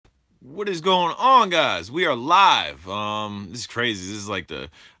What is going on, guys? We are live. This is crazy. This is like I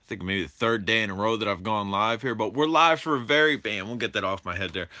think maybe the third day in a row that I've gone live here, but we're live for a we'll get that off my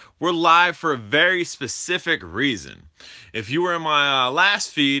head there. We're live for a very specific reason. If you were in my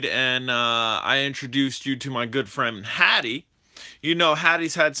last feed and I introduced you to my good friend Hattie, you know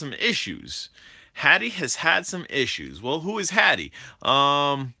Hattie's had some issues. Hattie has had some issues. Well, who is Hattie?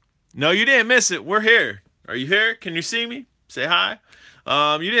 No, you didn't miss it. We're here. Are you here? Can you see me? Say hi.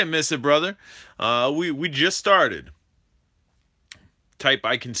 You didn't miss it, brother. We just started. Type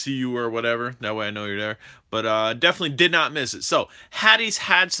I can see you or whatever. That way I know you're there. But definitely did not miss it. So Hattie's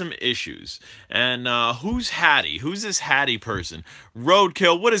had some issues. And who's Hattie? Who's this Hattie person?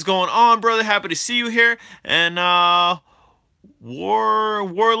 Roadkill, what is going on, brother? Happy to see you here. And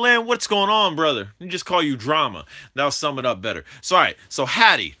Warland, what's going on, brother? Let me just call you Drama. That'll sum it up better. So, all right. So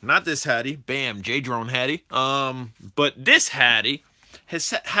Hattie, not this Hattie. Bam, J-Drone Hattie. But this Hattie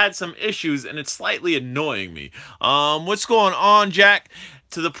has had some issues, and it's slightly annoying me. What's going on, Jack?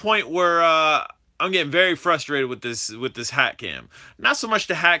 To the point where I'm getting very frustrated with this hat cam. Not so much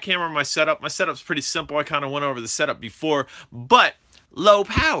the hat cam or my setup. My setup's pretty simple. I kind of went over the setup before, but low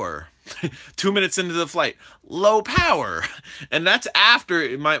power. 2 minutes into the flight, low power, and that's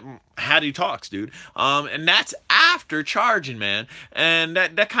after my Hattie talks, dude. And that's after charging, man. And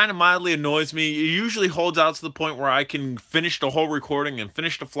that kind of mildly annoys me. It usually holds out to the point where I can finish the whole recording and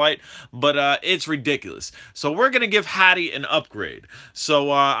finish the flight, but it's ridiculous. So we're gonna give Hattie an upgrade.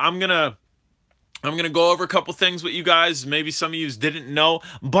 So I'm gonna go over a couple things with you guys. Maybe some of you didn't know.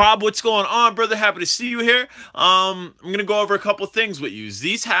 Bob, what's going on, brother? Happy to see you here. I'm gonna go over a couple things with you.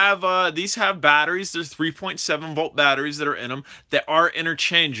 These have batteries. There's 3.7 volt batteries that are in them that are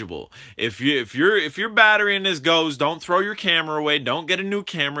interchangeable. If your battery in this goes, don't throw your camera away. Don't get a new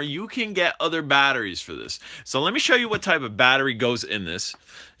camera. You can get other batteries for this. So let me show you what type of battery goes in this.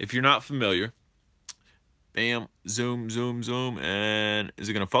 If you're not familiar. Bam, zoom, zoom, zoom, and is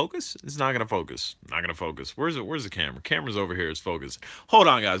it gonna focus? It's not gonna focus. Not gonna focus. Where's it? Where's the camera? Camera's over here. It's focused. Hold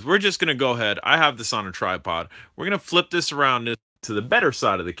on, guys. We're just gonna go ahead. I have this on a tripod. We're gonna flip this around to the better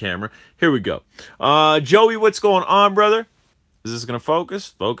side of the camera. Here we go. Joey, what's going on, brother? Is this gonna focus?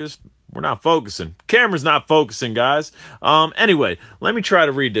 Focus. We're not focusing. Camera's not focusing, guys. Anyway, let me try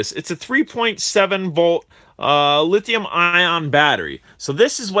to read this. It's a 3.7 volt lithium ion battery. So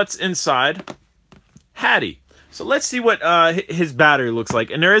this is what's inside Hattie. So let's see what his battery looks like.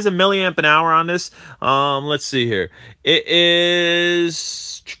 And there is a milliamp an hour on this. Let's see here. It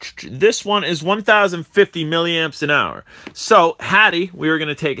is, this one is 1050 milliamps an hour. So Hattie, we are going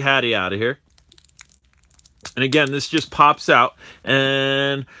to take Hattie out of here. And again, this just pops out.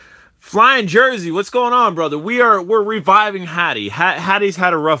 And Flying Jersey, what's going on, brother? We're reviving Hattie. Hattie's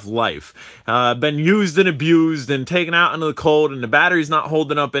had a rough life. Been used and abused and taken out into the cold, and the battery's not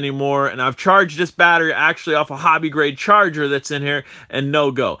holding up anymore. And I've charged this battery actually off a hobby grade charger that's in here, and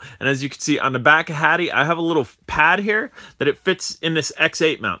no go. And as you can see on the back of Hattie, I have a little pad here that it fits in this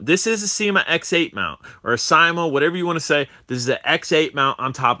X8 mount. This is a SEMA X8 mount, or a SIMA, whatever you want to say. This is an X8 mount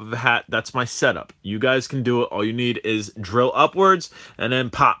on top of a hat. That's my setup. You guys can do it. All you need is drill upwards and then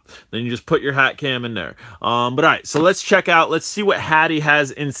pop. Then you just put your hat cam in there. But all right, so let's check out. Let's see what Hattie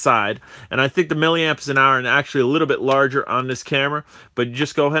has inside. And I think the milliamps an hour and actually a little bit larger on this camera. But you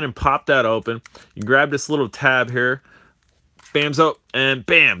just go ahead and pop that open. You grab this little tab here. Bam's up and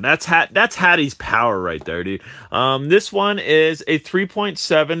bam. That's Hattie's power right there, dude. This one is a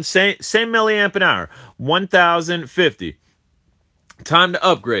 3.7, same milliamp an hour, 1050. Time to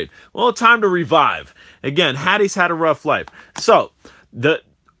upgrade. Well, time to revive. Again, Hattie's had a rough life. So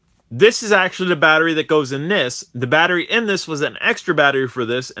this is actually the battery that goes in this. The battery in this was an extra battery for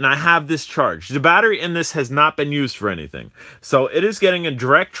this, and I have this charged. The battery in this has not been used for anything. So it is getting a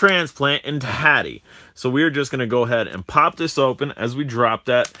direct transplant into Hattie. So we are just going to go ahead and pop this open as we drop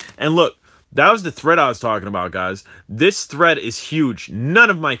that. And look, that was the thread I was talking about, guys. This thread is huge. None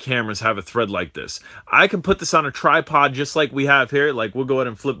of my cameras have a thread like this. I can put this on a tripod just like we have here. Like, we'll go ahead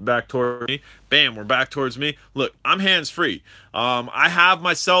and flip it back towards me. Bam, we're back towards me. Look, I'm hands-free. I have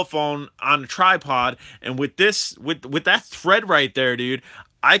my cell phone on a tripod, and with this, with that thread right there, dude,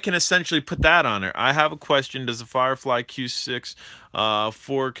 I can essentially put that on there. I have a question. Does the Firefly Q6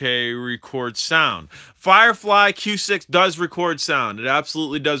 4K record sound? Firefly Q6 does record sound. It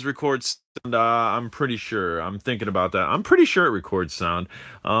absolutely does record sound. I'm pretty sure. I'm thinking about that. I'm pretty sure it records sound.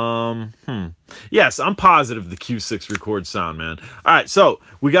 Yes, I'm positive the Q6 records sound, man. All right, so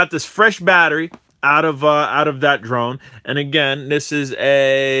we got this fresh battery out of that drone, and again, this is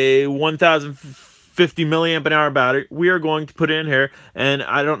a 1050 milliamp an hour battery. We are going to put it in here, and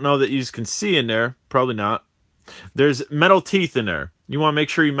I don't know that you can see in there. Probably not. There's metal teeth in there. You want to make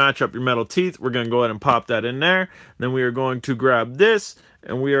sure you match up your metal teeth. We're going to go ahead and pop that in there. Then we are going to grab this,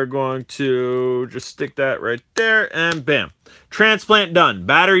 and we are going to just stick that right there, and bam. Transplant done.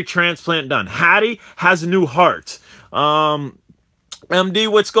 Battery transplant done. Hatty has a new heart. MD,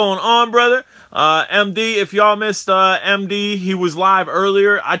 what's going on, brother? MD, if y'all missed MD, he was live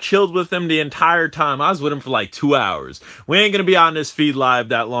earlier. I chilled with him the entire time. I was with him for like 2 hours. We ain't gonna be on this feed live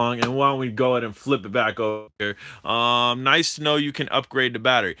that long, and why don't we go ahead and flip it back over here? Nice to know you can upgrade the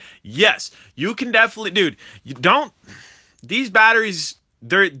battery. Yes, you can definitely, dude. You don't. These batteries.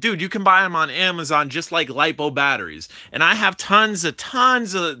 Dude, you can buy them on Amazon just like LiPo batteries, and I have tons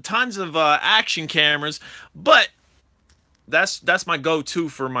of action cameras, but that's my go-to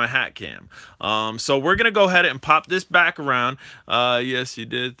for my hat cam. So we're gonna go ahead and pop this back around. Yes, you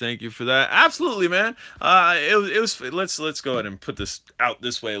did. Thank you for that. Absolutely, man. It was. Let's go ahead and put this out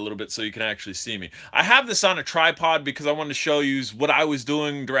this way a little bit so you can actually see me. I have this on a tripod because I wanted to show you what I was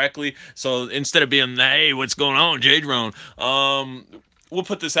doing directly. So instead of being, hey, what's going on, J Drone? We'll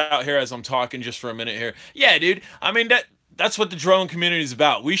put this out here as I'm talking just for a minute here. Yeah, dude. I mean that's what the drone community is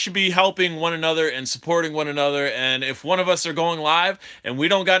about. We should be helping one another and supporting one another. And if one of us are going live and we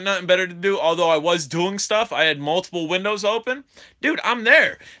don't got nothing better to do, although I was doing stuff, I had multiple windows open, dude, I'm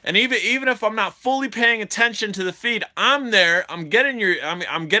there. And even if I'm not fully paying attention to the feed, I'm there. I'm getting your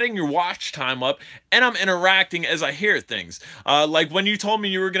watch time up, and I'm interacting as I hear things. Like when you told me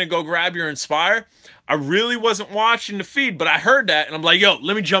you were gonna go grab your Inspire, I really wasn't watching the feed, but I heard that, and I'm like, yo,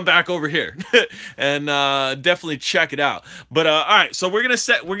 let me jump back over here and definitely check it out. But all right, so we're gonna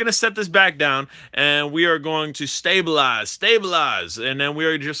set this back down, and we are going to stabilize, and then we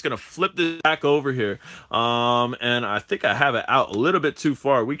are just gonna flip this back over here. And I think I have it out a little bit too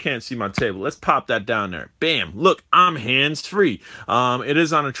far. We can't see my table. Let's pop that down there. Bam! Look, I'm hands free. It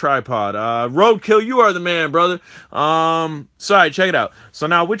is on a tripod. Roadkill, you are the man, brother. Sorry, check it out. So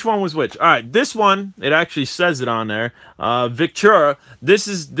now, which one was which? All right, this one. It actually says it on there. Victura, this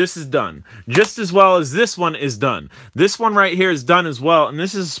is done. Just as well as this one is done. This one right here is done as well, and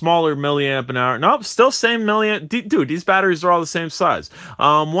this is a smaller milliamp an hour. Nope, still same milliamp. Dude, these batteries are all the same size.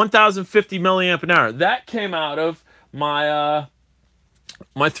 1050 milliamp an hour. That came out of my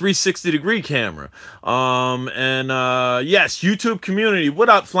 360-degree camera. Yes, YouTube community, what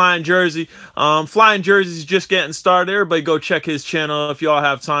up, Flying Jersey? Flying Jersey's just getting started. Everybody go check his channel if y'all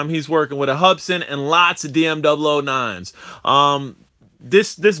have time. He's working with a Hubsan and lots of DM009s.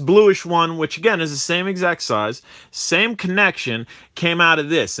 This bluish one, which again is the same exact size, same connection, came out of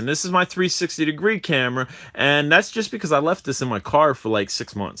this. And this is my 360-degree camera, and that's just because I left this in my car for like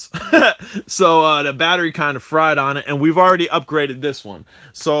 6 months. So the battery kind of fried on it, and we've already upgraded this one.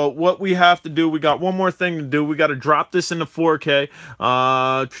 So what we have to do, we got one more thing to do. We got to drop this into 4K.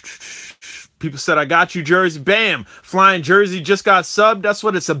 People said, I got you, Jersey. Bam! Flying Jersey just got subbed. That's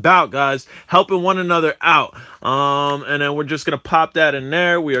what it's about, guys. Helping one another out. And then we're just going to pop that in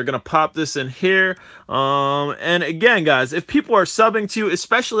there. We are going to pop this in here. And again, guys, if people are subbing to you,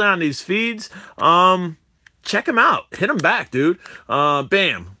 especially on these feeds, check them out. Hit them back, dude.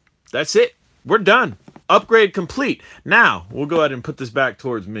 Bam. That's it. We're done. Upgrade complete. Now, we'll go ahead and put this back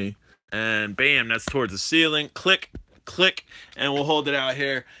towards me. And bam, that's towards the ceiling. Click. Click, and we'll hold it out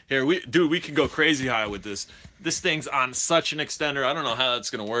here. We can go crazy high with this. This thing's on such an extender. I don't know how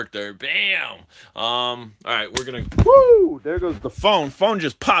that's gonna work there. Bam. All right, we're gonna. Woo! There goes the phone. Phone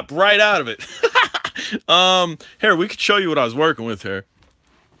just popped right out of it. Here, we could show you what I was working with here.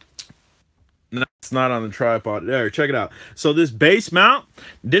 No, it's not on the tripod. There, check it out. So this base mount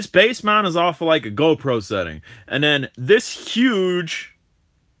is off of like a GoPro setting, and then this huge.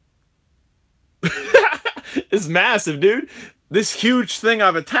 It's massive, dude. This huge thing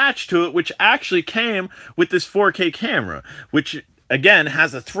I've attached to it, which actually came with this 4K camera, which again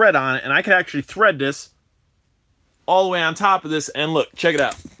has a thread on it, and I could actually thread this all the way on top of this, and look, check it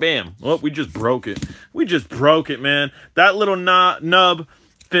out. Bam. Well, we just broke it. We just broke it, man. That little nub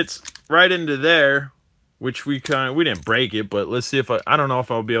fits right into there, which we didn't break it, but let's see if I don't know if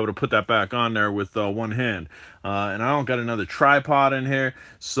I'll be able to put that back on there with one hand. And I don't got another tripod in here,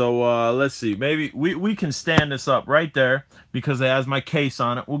 so let's see. Maybe we can stand this up right there because it has my case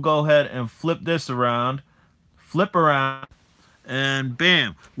on it. We'll go ahead and flip this around, flip around, and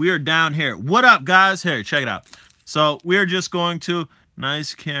bam, we are down here. What up, guys? Here, check it out. So we are just going to,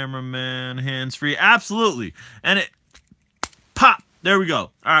 nice cameraman, hands-free, absolutely, and it pop. There we go.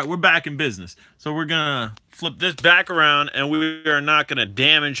 All right, we're back in business. So we're going to flip this back around, and we are not going to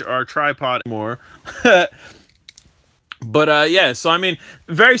damage our tripod anymore. But yeah, so I mean,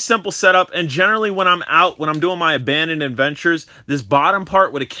 very simple setup. And generally, when I'm out, when I'm doing my abandoned adventures, this bottom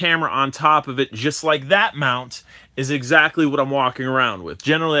part with a camera on top of it, just like that mount, is exactly what I'm walking around with.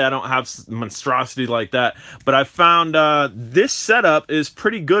 Generally, I don't have monstrosity like that, but I found this setup is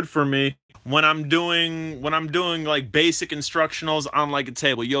pretty good for me when I'm doing like basic instructionals on like a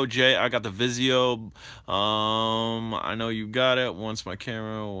table. Yo, Jay, I got the Vizio. I know you got it. Once my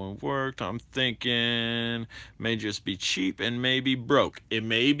camera worked, I'm thinking may just be cheap and maybe broke. It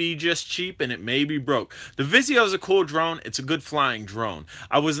may be just cheap and it may be broke. The Vizio is a cool drone. It's a good flying drone.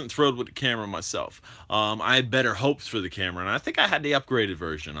 I wasn't thrilled with the camera myself. I had better hopes for the camera, and I think I had the upgraded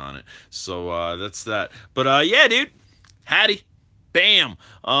version on it. So that's that. But yeah, dude, Hattie. Bam.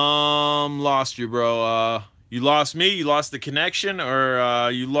 Lost you, bro. You lost me, you lost the connection,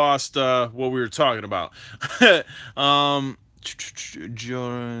 or you lost what we were talking about. um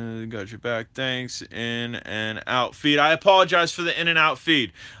Jordan, got your back. Thanks. In and out feed. I apologize for the in and out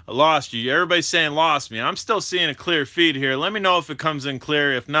feed. I lost you. Everybody's saying lost me. I'm still seeing a clear feed here. Let me know if it comes in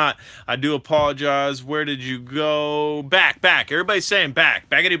clear. If not, I do apologize. Where did you go? Back. Everybody's saying back.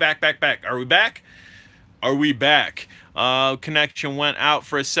 Backity back. Are we back? Are we back? Connection went out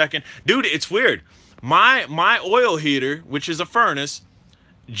for a second. Dude, it's weird. My oil heater, which is a furnace,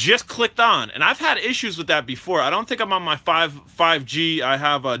 just clicked on. And I've had issues with that before. I don't think I'm on my 5G. I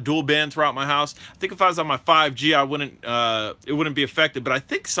have a dual band throughout my house. I think if I was on my 5G, it wouldn't be affected. But I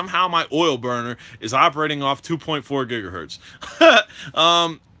think somehow my oil burner is operating off 2.4 gigahertz.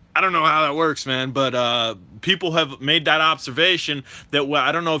 I don't know how that works, man. But people have made that observation that, well,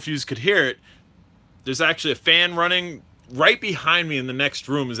 I don't know if you could hear it. There's actually a fan running right behind me in the next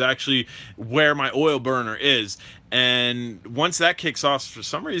room is actually where my oil burner is. And once that kicks off, for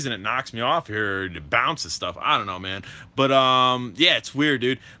some reason it knocks me off here. It bounces stuff. I don't know, man. But yeah, it's weird,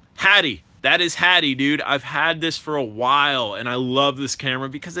 dude. Hattie. That is Hattie, dude. I've had this for a while, and I love this camera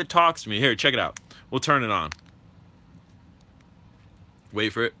because it talks to me. Here, check it out. We'll turn it on.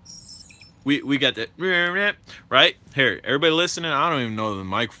 Wait for it. We got that. Right? Here, everybody listening? I don't even know the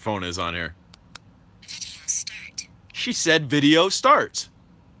microphone is on here. She said video starts.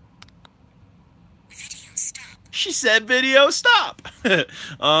 Video stop. She said video stop.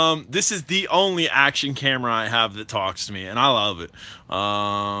 This is the only action camera I have that talks to me, and I love it.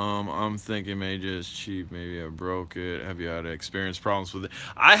 I'm thinking maybe just cheap, maybe I broke it. Have you had experience problems with it?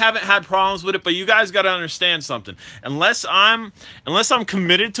 I haven't had problems with it, but you guys got to understand something. Unless I'm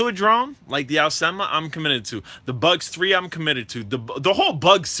committed to a drone like the Alcema, I'm committed to. The Bugs 3, I'm committed to. The whole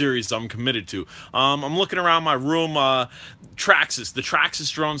Bug series, I'm committed to. I'm looking around my room. The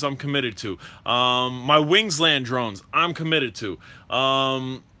Traxxas drones, I'm committed to. My Wingsland drones, I'm committed to.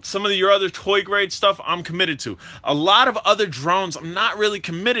 Some of your other toy grade stuff, I'm committed to. A lot of other drones, I'm not really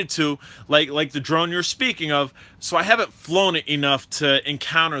committed to, like the drone you're speaking of, so I haven't flown it enough to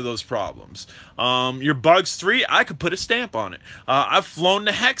encounter those problems. Your Bugs 3, I could put a stamp on it. I've flown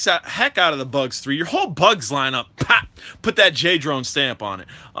the heck out of the Bugs 3. Your whole Bugs lineup, pop, put that J-Drone stamp on it.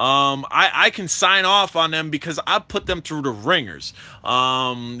 I can sign off on them because I put them through the ringers.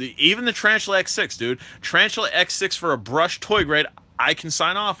 Even the Tarantula X6, dude. Tarantula X6 for a brush toy grade, I can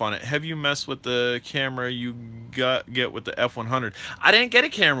sign off on it. Have you messed with the camera you get with the F100? I didn't get a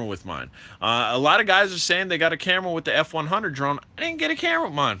camera with mine. A lot of guys are saying they got a camera with the F100 drone. I didn't get a camera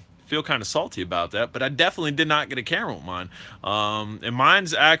with mine. Feel kind of salty about that, but I definitely did not get a camera with mine. And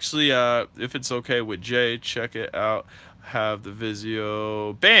mine's actually, if it's okay with Jay, check it out. Have the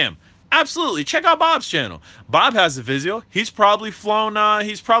Vizio. Bam! Absolutely. Check out Bob's channel. Bob has a Vizio. He's probably flown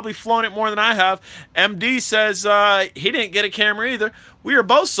it more than I have. MD says he didn't get a camera either. We are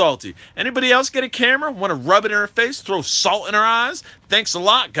both salty. Anybody else get a camera? Want to rub it in her face? Throw salt in her eyes? Thanks a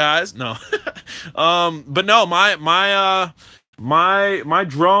lot, guys. No. But no, my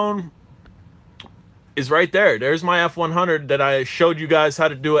drone is right there. There's my F100 that I showed you guys how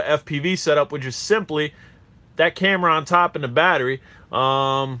to do a FPV setup, which is simply that camera on top and the battery.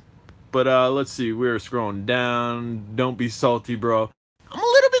 But let's see. We're scrolling down. Don't be salty, bro. I'm a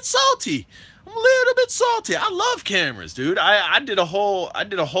little bit salty. I love cameras, dude. I did a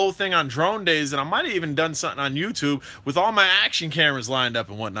whole thing on drone days, and I might have even done something on YouTube with all my action cameras lined up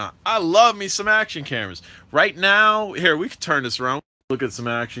and whatnot. I love me some action cameras. Right now, here, we can turn this around. Look at some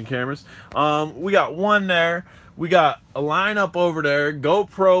action cameras. We got one there. We got a lineup over there.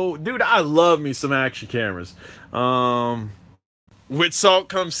 GoPro. Dude, I love me some action cameras. With salt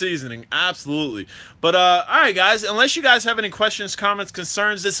comes seasoning. Absolutely. But, all right, guys. Unless you guys have any questions, comments,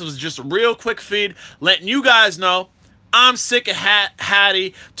 concerns, this was just a real quick feed letting you guys know I'm sick of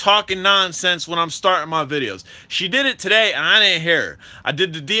Hattie talking nonsense when I'm starting my videos. She did it today, and I didn't hear her. I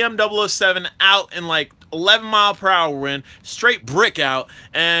did the DM007 out in like 11-mile-per-hour wind, straight brick out,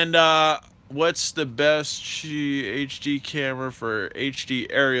 and what's the best HD camera for HD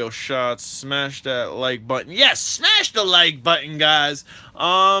aerial shots? Smash that like button. Yes, smash the like button, guys.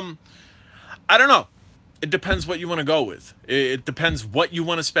 I don't know. It depends what you want to go with. It depends what you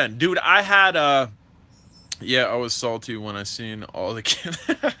want to spend. Dude, I had yeah, I was salty when I seen all the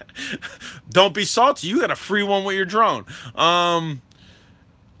Don't be salty. You got a free one with your drone.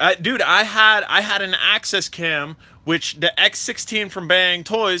 Dude, I had an Access Cam, which the X16 from Bang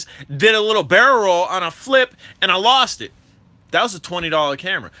Toys did a little barrel roll on a flip, and I lost it. That was a $20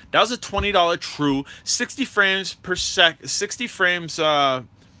 camera. That was a $20 true 60 frames per sec, 60 frames.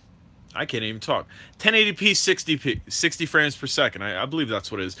 I can't even talk. 1080p, 60 frames per second. I believe that's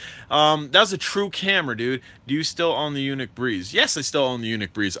what it is. That was a true camera, dude. Do you still own the Unique Breeze? Yes, I still own the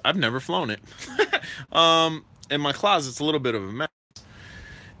Unique Breeze. I've never flown it. In my closet's a little bit of a mess.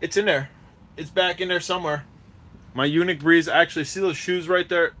 It's in there. It's back in there somewhere. My Unique Breeze. Actually, see those shoes right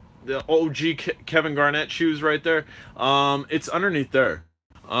there? The OG Kevin Garnett shoes right there. It's underneath there.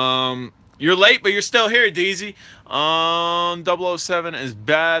 You're late, but you're still here, DZ. 007 is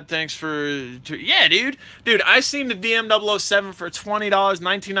bad. Thanks for... Yeah, dude. Dude, I seen the DM007 for $20,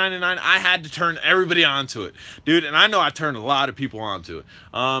 $19.99. I had to turn everybody onto it. Dude, and I know I turned a lot of people onto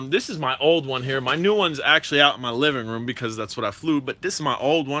it. This is my old one here. My new one's actually out in my living room because that's what I flew, but this is my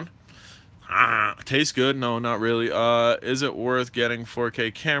old one. Tastes good? No, not really. Is it worth getting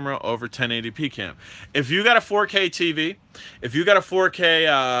 4K camera over 1080p cam? If you got a 4K TV, if you got a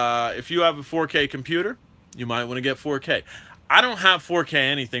 4K, if you have a 4K computer, you might want to get 4K. I don't have 4K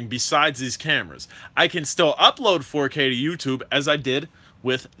anything besides these cameras. I can still upload 4K to YouTube as I did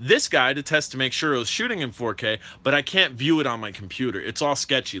with this guy to test to make sure it was shooting in 4K, but I can't view it on my computer. It's all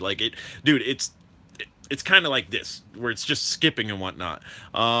sketchy. Like it, dude, it's kind of like this, where it's just skipping and whatnot.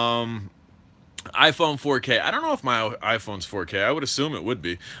 iPhone 4K. I don't know if my iPhone's 4K. I would assume it would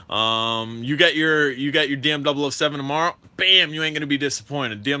be. You get your DM007 tomorrow. Bam, you ain't gonna be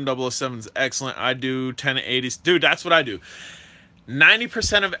disappointed. DM007 is excellent. I do 1080s. Dude, that's what I do.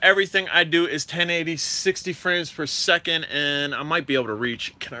 90% of everything I do is 1080, 60 frames per second, and I might be able to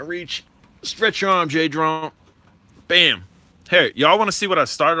reach. Can I reach? Stretch your arm, J Drone. Bam. Hey, y'all want to see what I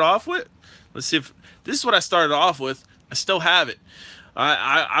started off with? Let's see if this is what I started off with. I still have it.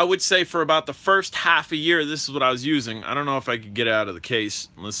 I would say for about the first half a year, this is what I was using. I don't know if I could get it out of the case.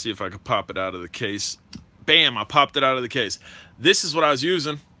 Let's see if I could pop it out of the case. Bam, I popped it out of the case. This is what I was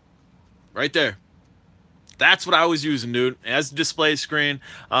using. Right there. That's what I was using, dude. As a display screen,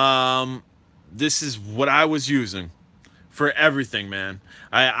 this is what I was using for everything, man.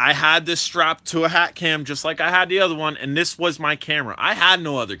 I had this strapped to a hat cam just like I had the other one, and this was my camera. I had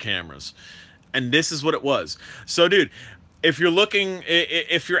no other cameras, and this is what it was. So, dude, if you're looking,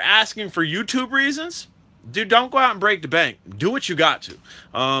 if you're asking for YouTube reasons, dude, don't go out and break the bank. Do what you got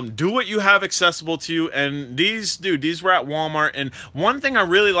to. Do what you have accessible to you. And these, dude, these were at Walmart. And one thing I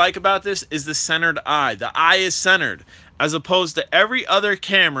really like about this is the centered eye. The eye is centered, as opposed to every other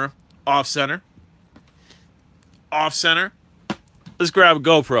camera off center. Off center. Let's grab a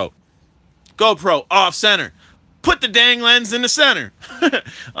GoPro. GoPro off center. Put the dang lens in the center.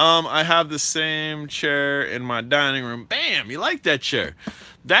 I have the same chair in my dining room. Bam, you like that chair?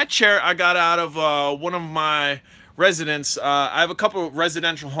 That chair I got out of one of my residents. I have a couple of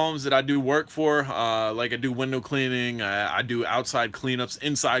residential homes that I do work for. Like I do window cleaning. I do outside cleanups,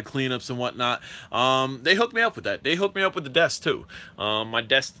 inside cleanups and whatnot. They hooked me up with that. They hooked me up with the desk too. My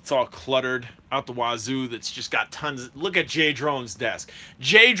desk that's all cluttered out the wazoo, that's just got tons of, look at J Drone's desk.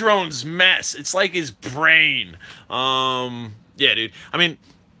 J Drone's mess. It's like his brain. Yeah, dude. I mean,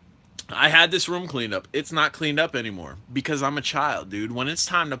 I had this room cleaned up. It's not cleaned up anymore because I'm a child, dude. When it's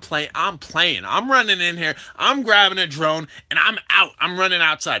time to play, I'm playing. I'm running in here. I'm grabbing a drone and I'm out. I'm running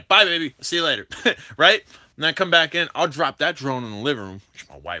outside. Bye, baby. See you later. Right? And then I come back in. I'll drop that drone in the living room, which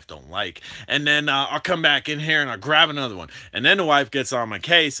my wife don't like. And then I'll come back in here and I'll grab another one. And then the wife gets on my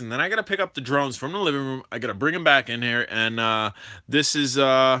case. And then I got to pick up the drones from the living room. I got to bring them back in here. And this is...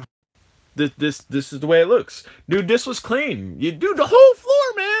 This is the way it looks, dude. This was clean. Dude, the whole floor,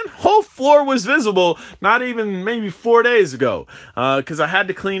 man, whole floor was visible. Not even maybe 4 days ago, because I had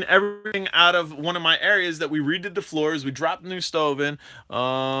to clean everything out of one of my areas that we redid the floors. We dropped the new stove in.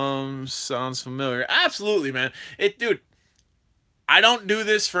 Sounds familiar. Absolutely, man. Dude. I don't do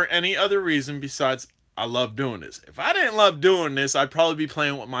this for any other reason besides I love doing this. If I didn't love doing this, I'd probably be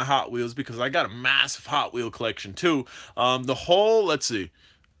playing with my Hot Wheels because I got a massive Hot Wheel collection too. The whole, let's see.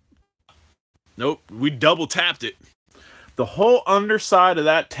 Nope, we double tapped it. The whole underside of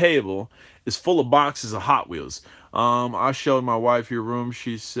that table is full of boxes of Hot Wheels. I showed my wife your room.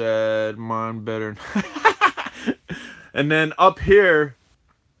 She said mine better. And then up here,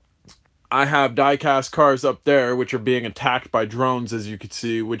 I have diecast cars up there, which are being attacked by drones, as you can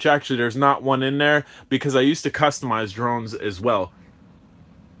see. Which actually, there's not one in there because I used to customize drones as well.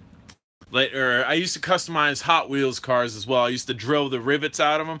 Later, I used to customize Hot Wheels cars as well. I used to drill the rivets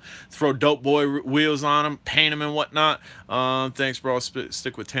out of them, throw dope boy wheels on them, paint them and whatnot. Thanks, bro. I'll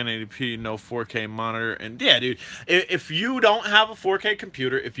stick with 1080p, no 4K monitor. And yeah, dude, if you don't have a 4K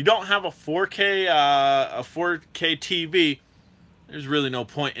computer, if you don't have a 4K TV, there's really no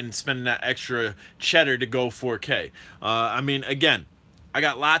point in spending that extra cheddar to go 4K. I mean, again, I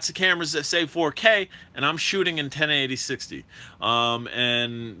got lots of cameras that say 4K, and I'm shooting in 1080 60.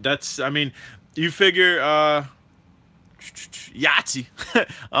 And that's, I mean, you figure, Yahtzee.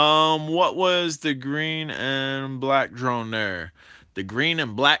 What was the green and black drone there? The green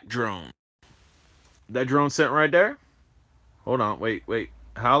and black drone. That drone sitting right there? Hold on, wait.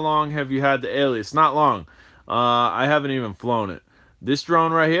 How long have you had the Alias? Not long. I haven't even flown it. This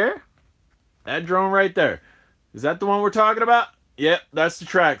drone right here? That drone right there. Is that the one we're talking about? Yep, that's the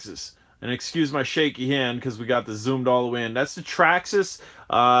Traxxas. And excuse my shaky hand because we got this zoomed all the way in. That's the Traxxas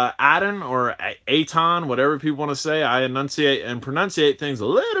Aton or Aton, whatever people want to say. I enunciate and pronunciate things a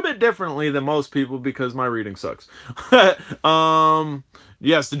little bit differently than most people because my reading sucks.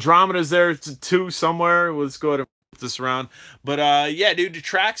 Yes, the Dromeda's there too somewhere. Let's go ahead and flip this around. But yeah, dude, the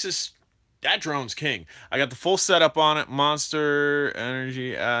Traxxas, that drone's king. I got the full setup on it. Monster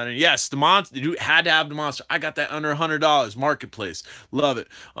Energy adding. Yes, the monster. You had to have the monster. I got that under $100 marketplace. Love it.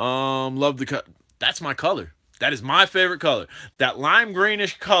 Love the cut. That's my color. That is my favorite color. That lime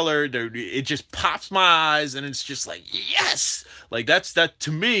greenish color. It just pops my eyes, and it's just like yes. Like that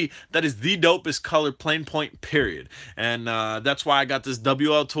to me. That is the dopest color. Plain point. Period. And that's why I got this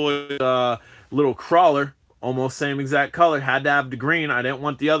WL Toy little crawler. Almost same exact color. Had to have the green. I didn't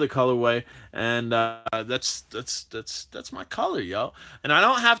want the other colorway, and that's my color, yo. And I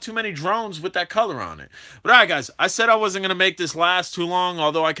don't have too many drones with that color on it. But all right, guys. I said I wasn't gonna make this last too long,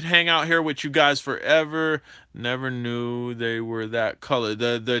 although I could hang out here with you guys forever. Never knew they were that color.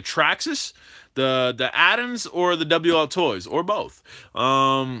 The Traxxas, the Atoms, or the WL Toys, or both.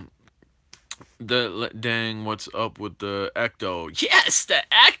 Dang, what's up with the Ecto? Yes, the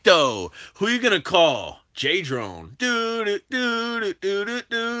Ecto. Who you gonna call? J Drone.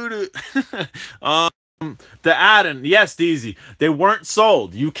 The Addon, yes, Deezy. They weren't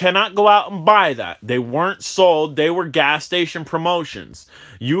sold. You cannot go out and buy that. They weren't sold. They were gas station promotions.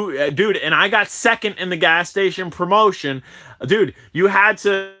 Dude, and I got second in the gas station promotion. Dude, you had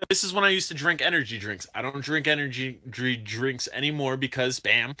to. This is when I used to drink energy drinks. I don't drink energy drinks anymore because,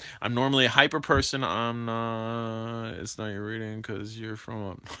 bam, I'm normally a hyper person. It's not your reading because you're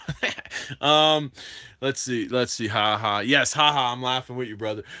from. Let's see. Haha. Yes, haha. I'm laughing with you,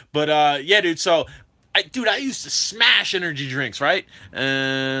 brother. But yeah, dude. So. I used to smash energy drinks, right?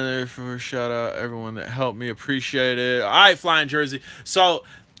 And therefore, shout out everyone that helped me. Appreciate it. All right, Flying Jersey. So,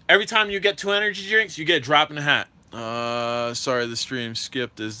 every time you get 2 energy drinks, you get a drop in the hat. Sorry, the stream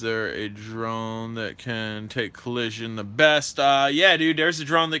skipped. Is there a drone that can take collision the best? Yeah, dude, there's a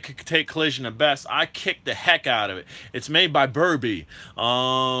drone that can take collision the best. I kicked the heck out of it. It's made by Burby.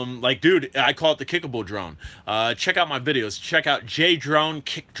 Like, dude, I call it the kickable drone. Check out my videos. Check out J Drone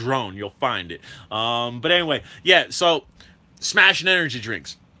Kick Drone. You'll find it. But anyway, yeah, so smashing energy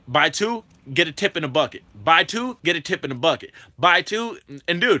drinks. Buy 2, get a tip in a bucket. Buy 2, get a tip in a bucket. Buy 2,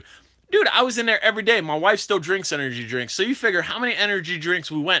 and dude, I was in there every day. My wife still drinks energy drinks. So you figure how many energy drinks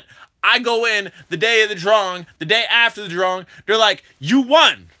we went. I go in the day of the drawing, the day after the drawing. They're like, you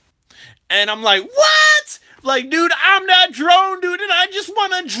won. And I'm like, what? Like, dude, I'm that drone, dude. And I just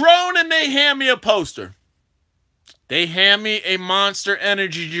want a drone. And they hand me a poster. They hand me a Monster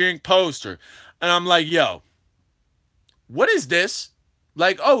Energy drink poster. And I'm like, yo, what is this?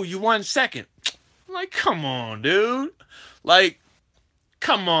 Like, oh, you won second. I'm like, come on, dude. Like,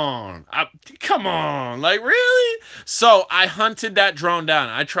 come on. Come on. Like, really? So I hunted that drone down.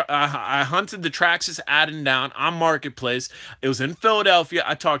 I hunted the Traxxas Addon down on Marketplace. It was in Philadelphia.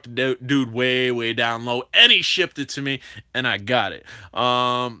 I talked to dude way down low, and he shipped it to me, and I got it.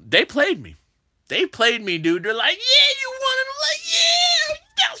 They played me. They played me, dude. They're like, yeah, you won it. I'm like, yeah,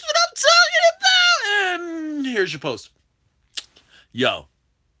 that's what I'm talking about. And here's your poster. Yo.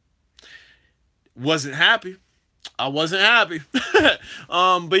 Wasn't happy. I wasn't happy.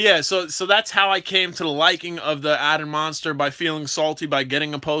 But yeah, so that's how I came to the liking of the added monster by feeling salty by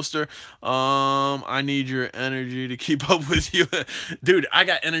getting a poster. I need your energy to keep up with you. Dude, I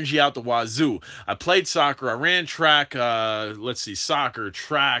got energy out the wazoo. I played soccer, I ran track, let's see, soccer,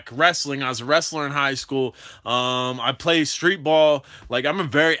 track, wrestling. I was a wrestler in high school. I play street ball. Like, I'm a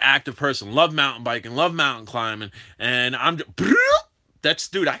very active person. Love mountain biking, love mountain climbing, and that's,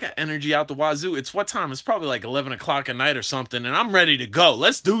 dude, I got energy out the wazoo. It's what time? It's probably like 11 o'clock at night or something, and I'm ready to go.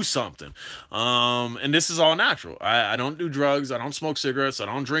 Let's do something. And this is all natural. I don't do drugs. I don't smoke cigarettes. I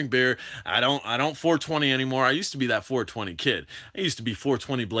don't drink beer. I don't 420 anymore. I used to be that 420 kid. I used to be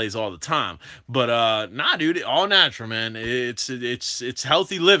 420 blaze all the time. But nah, dude, all natural, man. It's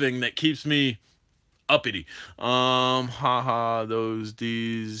healthy living that keeps me uppity. Haha, those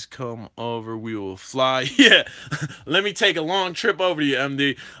D's come over, we will fly. Yeah, let me take a long trip over to you,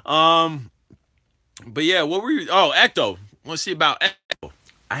 MD. But yeah, what were you? Oh, Ecto. Let's see about Ecto.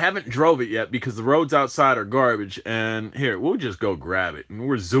 I haven't drove it yet because the roads outside are garbage. And here, we'll just go grab it. And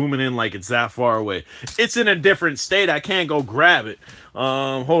we're zooming in like it's that far away. It's in a different state. I can't go grab it.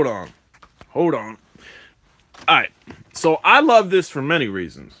 Hold on. Hold on. All right. So I love this for many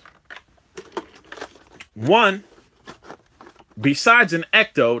reasons. One, besides an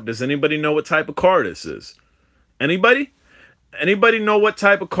Ecto, does anybody know what type of car this is? Anybody? Anybody know what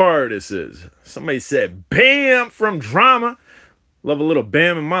type of car this is? Somebody said, bam, from drama. Love a little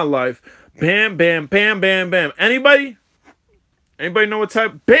bam in my life. Bam, bam, bam, bam, bam. Anybody? Anybody know what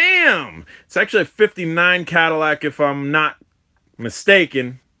type? Bam! It's actually a 59 Cadillac if I'm not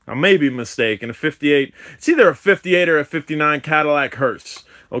mistaken. I may be mistaken. A 58. It's either a 58 or a 59 Cadillac hearse.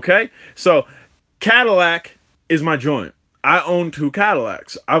 Okay? So, Cadillac is my joint. I own 2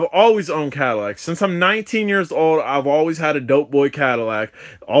 Cadillacs. I've always owned Cadillacs. Since I'm 19 years old, I've always had a dope boy Cadillac.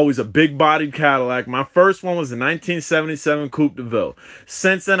 Always a big-bodied Cadillac. My first one was the 1977 Coupe de Ville.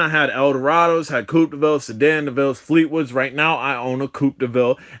 Since then, I had Eldorados, had Coupe de Ville, Sedan de Ville, Fleetwoods. Right now, I own a Coupe de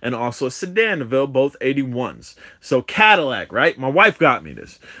Ville and also a Sedan de Ville, both 81s. So, Cadillac, right? My wife got me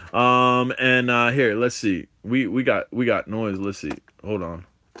this. Here, let's see. We got noise. Let's see. Hold on.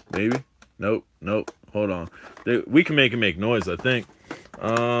 Maybe? Nope. Hold on. We can make it make noise, I think.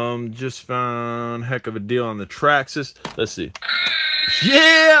 Just found heck of a deal on the Traxxas. Let's see.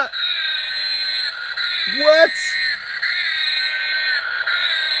 Yeah! What?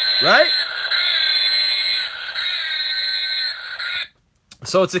 Right?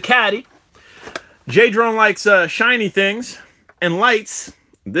 So it's a caddy. J-Drone likes shiny things and lights.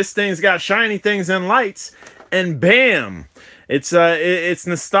 This thing's got shiny things and lights. And bam! It's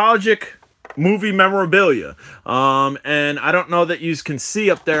nostalgic movie memorabilia. And I don't know that you can see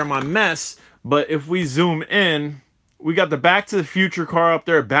up there my mess, but if we zoom in, we got the Back to the Future car up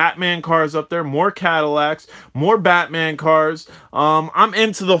there, Batman cars up there, more Cadillacs, more Batman cars. I'm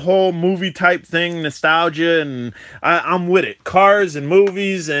into the whole movie type thing, nostalgia, and I'm with it. Cars and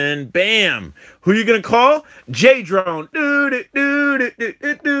movies, and bam! Who you gonna call? J-Drone.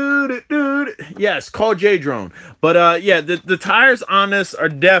 Yes, call J-Drone. But yeah, the tires on this are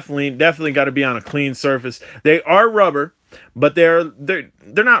definitely got to be on a clean surface. They are rubber, but they're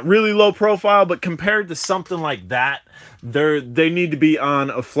not really low profile, but compared to something like that, they need to be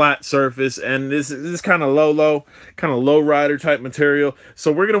on a flat surface, and this is kind of low rider type material.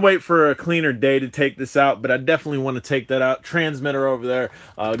 So we're gonna wait for a cleaner day to take this out, but I definitely want to take that out. Transmitter over there,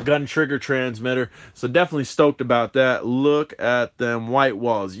 gun trigger transmitter. So definitely stoked about that. Look at them white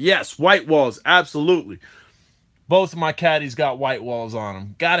walls. Yes, white walls, absolutely. Both of my caddies got white walls on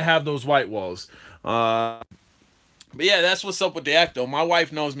them. Gotta have those white walls. But yeah, that's what's up with the Ecto. My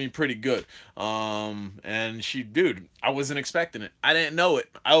wife knows me pretty good. And dude, I wasn't expecting it. I didn't know it.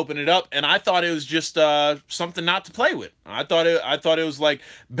 I opened it up and I thought it was just something not to play with. I thought it was like,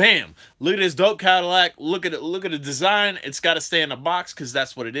 bam, look at this dope Cadillac. Look at it. Look at the design. It's got to stay in a box because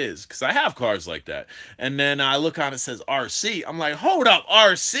that's what it is. Because I have cars like that. And then I look on it, says RC. I'm like, hold up,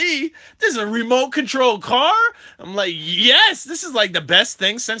 RC? This is a remote control car? I'm like, yes, this is like the best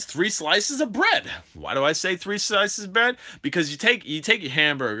thing since 3 slices of bread. Why do I say 3 slices of bread? Because you take your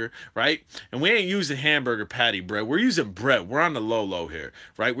hamburger, right? And we ain't using hamburger patty bread. We're using bread. We're on the low here,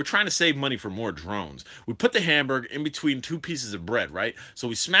 right? We're trying to save money for more drones. We put the hamburger in between 2 pieces of bread, right? So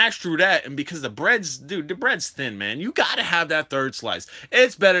we smash through that, and because the bread's thin, man, you gotta have that 3rd slice.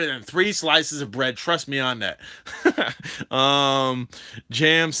 It's better than 3 slices of bread. Trust me on that.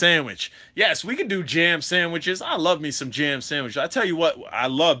 Jam sandwich. Yes, we can do jam sandwiches. I love me some jam sandwiches. I tell you what I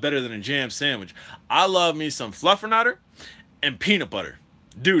love better than a jam sandwich. I love me some fluffernutter and peanut butter.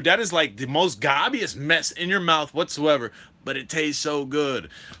 Dude, that is like the most gobbiest mess in your mouth whatsoever, but it tastes so good.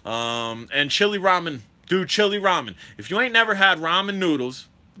 And chili ramen Dude, chili ramen. If you ain't never had ramen noodles,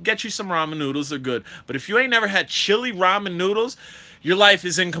 get you some ramen noodles. They're good. But if you ain't never had chili ramen noodles, your life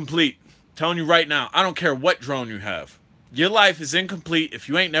is incomplete. I'm telling you right now, I don't care what drone you have. Your life is incomplete if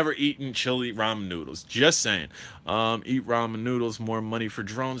you ain't never eaten chili ramen noodles. Just saying. Eat ramen noodles, more money for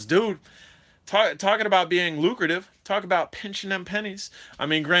drones. Dude, talking about being lucrative, talk about pinching them pennies. I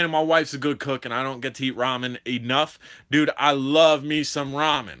mean, granted, my wife's a good cook and I don't get to eat ramen enough. Dude, I love me some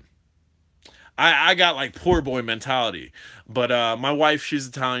ramen. I got like poor boy mentality. But my wife, she's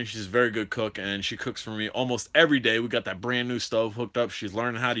Italian. She's a very good cook, and she cooks for me almost every day. We got that brand new stove hooked up. She's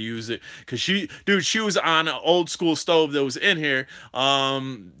learning how to use it. Because she was on an old school stove that was in here.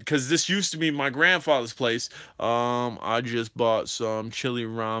 Because this used to be my grandfather's place. I just bought some chili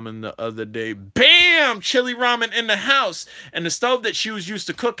ramen the other day. Bam! Chili ramen in the house. And the stove that she was used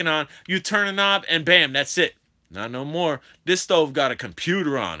to cooking on, you turn a knob, and bam, that's it. Not no more. This stove got a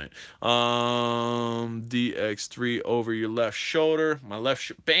computer on it. DX3 over your left shoulder. My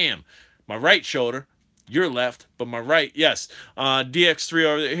left, bam. My right shoulder. Your left, but my right, yes. DX3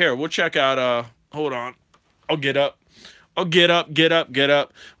 over there. Here, we'll check out, hold on. I'll get up. Get up.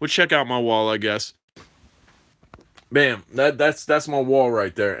 We'll check out my wall, I guess. Bam. That's my wall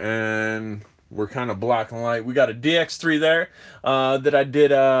right there. And we're kind of black and light. We got a DX3 there that I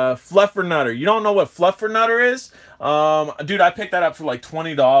did Fluffernutter. You don't know what Fluffernutter is? Dude, I picked that up for like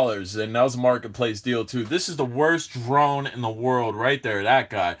 $20, and that was a marketplace deal too. This is the worst drone in the world right there. That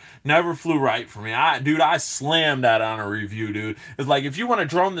guy never flew right for me. I slammed that on a review, dude. It's like, if you want a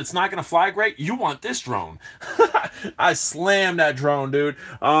drone that's not gonna fly great, you want this drone. I slammed that drone, dude.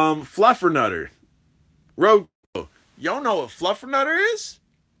 Fluffernutter. Road. Y'all know what Fluffernutter is?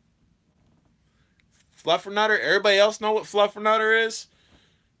 Fluffernutter? Everybody else know what Fluffernutter is?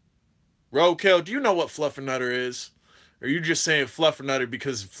 Roadkill, do you know what Fluffernutter is? Or are you just saying Fluffernutter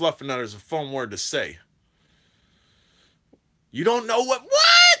because Fluffernutter is a fun word to say? You don't know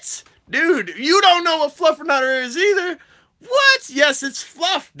what? Dude, you don't know what Fluffernutter is either. What? Yes, it's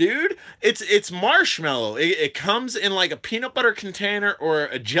fluff, dude. It's marshmallow. It comes in like a peanut butter container or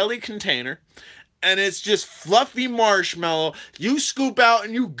a jelly container. And it's just fluffy marshmallow. You scoop out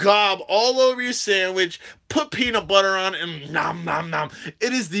and you gob all over your sandwich, put peanut butter on it, and nom, nom, nom.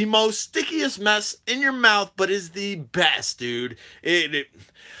 It is the most stickiest mess in your mouth, but is the best, dude.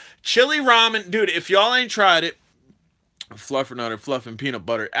 Chili ramen, dude, if y'all ain't tried it, Fluffernutter, fluff and peanut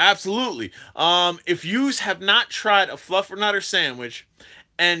butter, absolutely. If you have not tried a Fluffernutter sandwich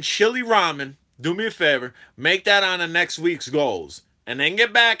and chili ramen, do me a favor, make that on the next week's goals. And then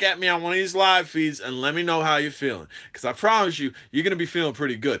get back at me on one of these live feeds and let me know how you're feeling. Because I promise you, you're going to be feeling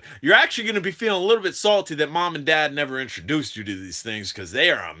pretty good. You're actually going to be feeling a little bit salty that mom and dad never introduced you to these things, because they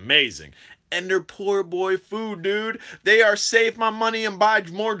are amazing. And they're poor boy food, dude. They are save my money and buy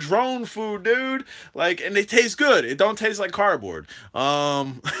more drone food, dude. Like, and they taste good. It don't taste like cardboard.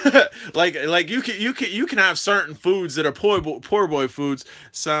 like you can have certain foods that are poor boy foods.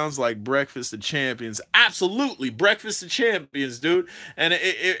 Sounds like Breakfast of Champions. Absolutely, Breakfast of Champions, dude. And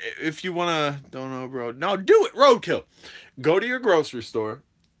if you wanna, don't know, bro. No, do it. Roadkill. Go to your grocery store.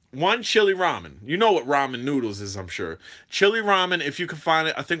 One chili ramen. You know what ramen noodles is, I'm sure. Chili ramen, if you can find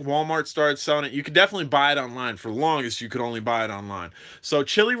it, I think Walmart started selling it. You could definitely buy it online. For the longest, you could only buy it online. So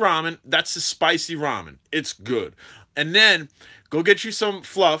chili ramen, that's a spicy ramen. It's good. And then go get you some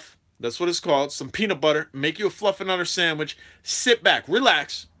fluff. That's what it's called. Some peanut butter. Make you a Fluffernutter sandwich. Sit back.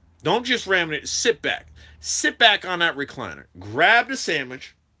 Relax. Don't just ram it. Sit back. Sit back on that recliner. Grab the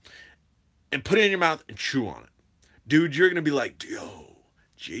sandwich and put it in your mouth and chew on it. Dude, you're going to be like, yo,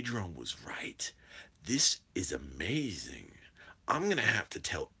 J-Drone was right. This is amazing. I'm going to have to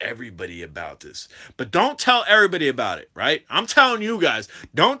tell everybody about this. But don't tell everybody about it, right? I'm telling you guys,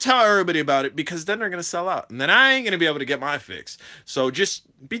 don't tell everybody about it, because then they're going to sell out. And then I ain't going to be able to get my fix. So just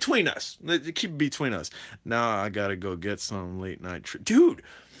between us. Keep it between us. Now I got to go get some late night. Dude,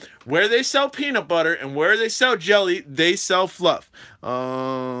 where they sell peanut butter and where they sell jelly, they sell fluff.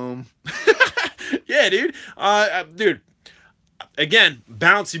 Yeah, dude. Dude. Again,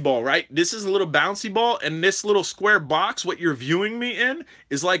 bouncy ball, right? This is a little bouncy ball, and this little square box, what you're viewing me in,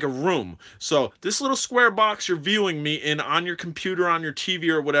 is like a room. So this little square box you're viewing me in on your computer, on your TV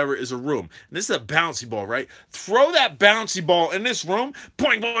or whatever, is a room. And this is a bouncy ball, right? Throw that bouncy ball in this room,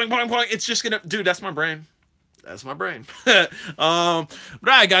 boing, boing, boing, boing. It's just gonna, dude, that's my brain. That's my brain. But all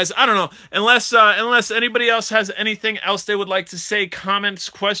right, guys, I don't know. Unless anybody else has anything else they would like to say, comments,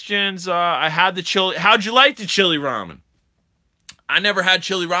 questions. I had the chili. How'd you like the chili ramen? I never had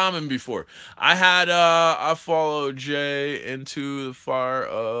chili ramen before. I followed Jay into the fire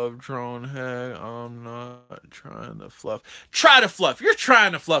of drone head. I'm not trying to fluff. Try to fluff. You're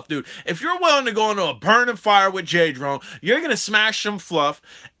trying to fluff, dude. If you're willing to go into a burning fire with Jay Drone, you're gonna smash some fluff.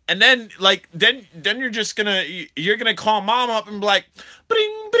 And then then you're gonna call mom up and be like,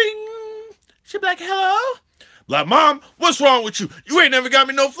 bring bring. She'll be like, hello? Like, mom, what's wrong with you? You ain't never got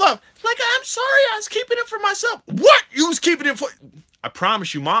me no fluff. Like, I'm sorry, I was keeping it for myself. What? You was keeping it for... I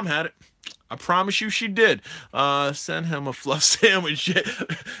promise you, mom had it. I promise you she did. Send him a fluff sandwich.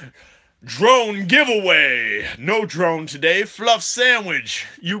 Drone giveaway. No drone today. Fluff sandwich.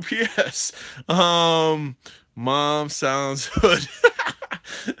 UPS. Mom sounds hood.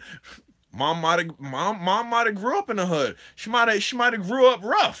 Mom might have grew up in the hood. She might have grew up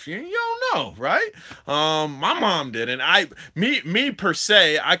rough. You don't know, right? My mom did, and me per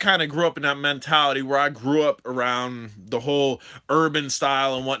se, I kind of grew up in that mentality where I grew up around the whole urban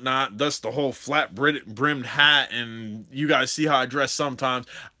style and whatnot. Thus the whole flat brimmed hat, and you guys see how I dress sometimes.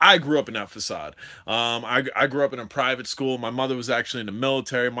 I grew up in that facade. I grew up in a private school. My mother was actually in the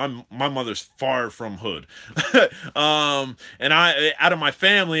military. My mother's far from hood. And out of my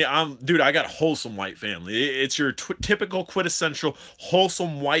family, dude, I got a wholesome white family. It's your typical quintessential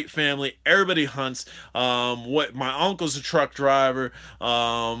wholesome white family. Everybody hunts. What my uncle's a truck driver.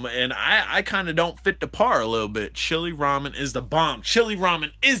 And I kind of don't fit the par a little bit. Chili ramen is the bomb. Chili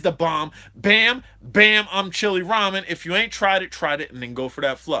ramen is the bomb. Bam, bam, I'm chili ramen. If you ain't tried it, and then go for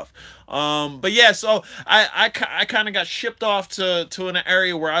that fluff. But yeah, so I kind of got shipped off to an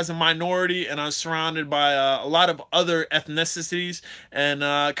area where I was a minority, and I was surrounded by a lot of other ethnicities, and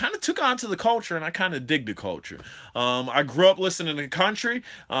kind of took on to the culture, and I kind of dig the culture. I grew up listening to country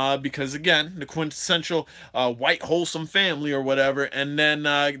because, again, the quintessential white wholesome family or whatever, and then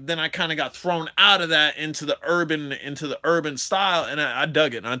I kind of got thrown out of that into the urban style, and I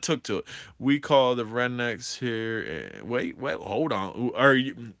dug it and I took to it. We call the rednecks here. Wait, hold on. Or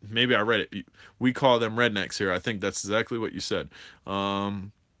maybe I read it. We call them rednecks here. I think that's exactly what you said.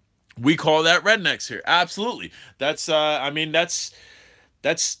 We call that rednecks here. Absolutely. That's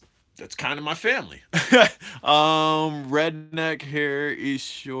that's kind of my family. Redneck here, East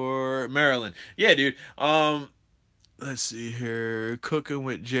Shore, Maryland. Yeah, dude. Let's see here. Cooking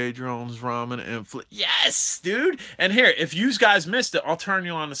with J Drone's ramen and yes, dude. And here, if you guys missed it, I'll turn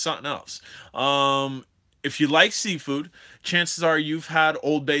you on to something else. If you like seafood, chances are you've had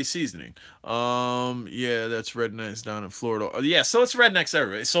Old Bay seasoning. Yeah, that's rednecks down in Florida. Yeah, so it's rednecks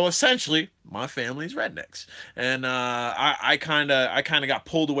everywhere. So essentially, my family's rednecks, and I kind of got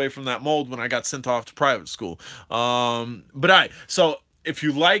pulled away from that mold when I got sent off to private school. So if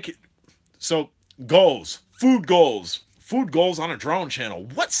you like, so goals, food goals on a drone channel.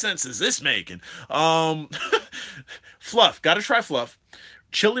 What sense is this making? Fluff, gotta try fluff.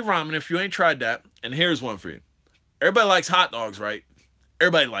 Chili ramen if you ain't tried that. And here's one for you. Everybody likes hot dogs, right?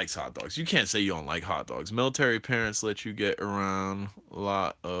 Everybody likes hot dogs. You can't say you don't like hot dogs. Military parents let you get around a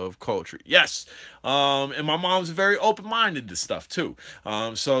lot of culture. Yes. And my mom's very open-minded to stuff too.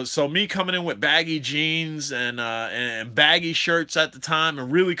 So me coming in with baggy jeans and baggy shirts at the time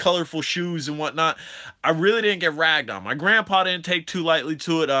and really colorful shoes and whatnot, I really didn't get ragged on. My grandpa didn't take too lightly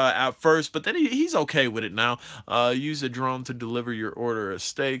to it at first, but then he's okay with it now. Use a drone to deliver your order of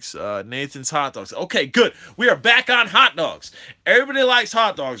steaks. Nathan's hot dogs. Okay, good. We are back on hot dogs. Everybody likes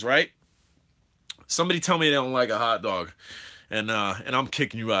hot dogs, right? Somebody tell me they don't like a hot dog, and I'm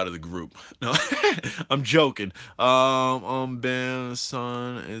kicking you out of the group. No, I'm joking. Ben,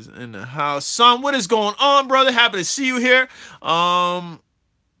 son is in the house. Son, what is going on, brother? Happy to see you here.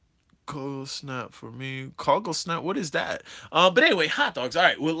 Cold snap for me. Cold snap. What is that? But anyway, hot dogs. All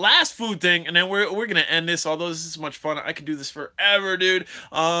right. Well, last food thing, and then we're gonna end this. Although this is much fun, I could do this forever, dude.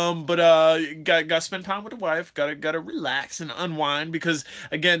 Got to spend time with the wife. Gotta relax and unwind because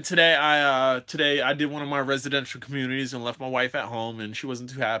again, today I did one of my residential communities and left my wife at home, and she wasn't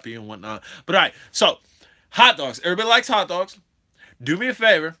too happy and whatnot. But all right. So, hot dogs. Everybody likes hot dogs. Do me a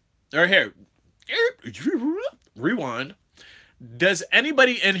favor. Right here. Rewind. Does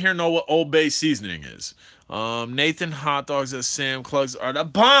anybody in here know what Old Bay seasoning is? Nathan, hot dogs at Sam Clugs are the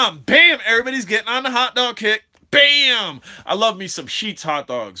bomb. Bam! Everybody's getting on the hot dog kick. Bam! I love me some Sheetz hot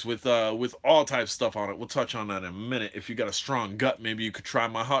dogs with all types of stuff on it. We'll touch on that in a minute. If you got a strong gut, maybe you could try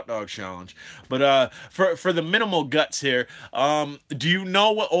my hot dog challenge. But for the minimal guts here, do you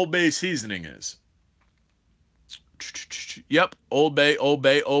know what Old Bay seasoning is? Yep, Old Bay.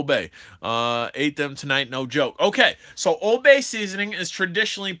 Ate them tonight, no joke. Okay, so Old Bay seasoning is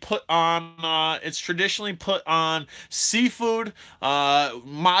traditionally put on. Seafood.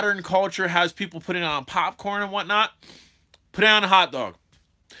 Modern culture has people putting it on popcorn and whatnot. Put it on a hot dog.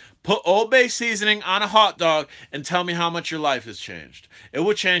 Put Old Bay seasoning on a hot dog and tell me how much your life has changed. It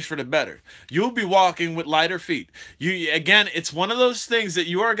will change for the better. You'll be walking with lighter feet. You again, it's one of those things that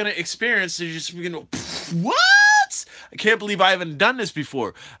you are going to experience. You're just going to what? I can't believe I haven't done this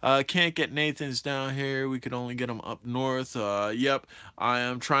before. Can't get Nathan's down here. We could only get them up north. Yep, I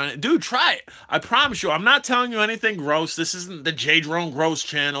am trying to. Dude, try it. I promise you. I'm not telling you anything gross. This isn't the J Drone Gross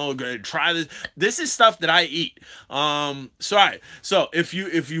channel. Try this. This is stuff that I eat. So, all right. So if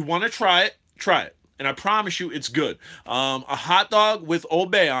you want to try it, try it. And I promise you, it's good. A hot dog with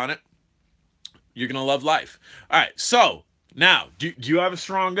Old Bay on it. You're gonna love life. All right. So. Now, do you have a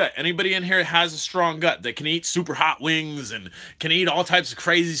strong gut? Anybody in here has a strong gut that can eat super hot wings and can eat all types of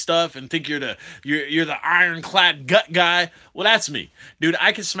crazy stuff and think you're the ironclad gut guy? Well, that's me. Dude,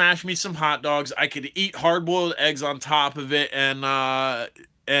 I could smash me some hot dogs. I could eat hard-boiled eggs on top of it and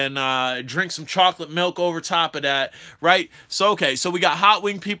drink some chocolate milk over top of that, right? So, okay, so we got hot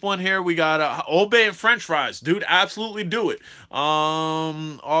wing people in here. We got Old Bay and French fries. Dude, absolutely do it.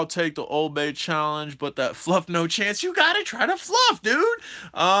 I'll take the Old Bay challenge, but that fluff, no chance. You gotta try the fluff, dude.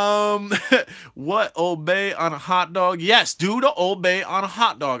 What, Old Bay on a hot dog? Yes, do the Old Bay on a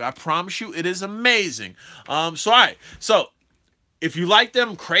hot dog. I promise you, it is amazing. All right, so if you like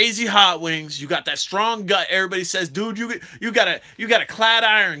them crazy hot wings, you got that strong gut. Everybody says, dude, you got a clad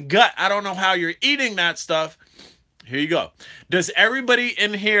iron gut. I don't know how you're eating that stuff. Here you go. Does everybody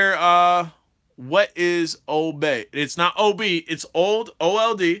in here, what is Old Bay? It's not OB, it's Old,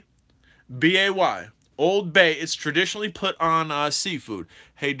 OLD, BAY. Old Bay. It's traditionally put on seafood.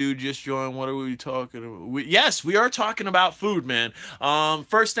 Hey, dude, just joined. What are we talking about? Yes, we are talking about food, man.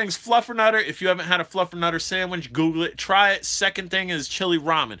 First thing's Fluffernutter. If you haven't had a Fluffernutter sandwich, Google it. Try it. Second thing is chili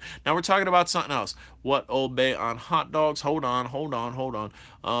ramen. Now we're talking about something else. What, Old Bay on hot dogs? Hold on. Old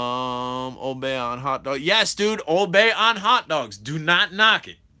Bay on hot dog. Yes, dude, Old Bay on hot dogs. Do not knock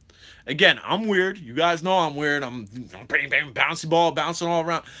it. Again, I'm weird. You guys know I'm weird. I'm bang, bang, bouncy ball, bouncing all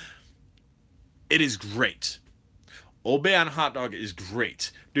around. It is great. Old Bay on a hot dog is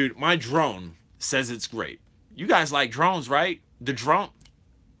great. Dude, my drone says it's great. You guys like drones, right? The drone.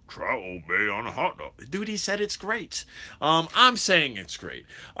 Try Old Bay on a hot dog. Dude, he said it's great. I'm saying it's great.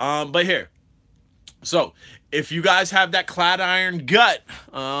 But here. So, if you guys have that clad iron gut,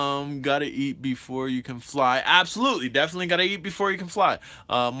 gotta eat before you can fly. Absolutely, definitely gotta eat before you can fly.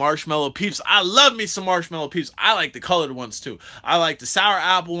 Marshmallow Peeps. I love me some Marshmallow Peeps. I like the colored ones too. I like the sour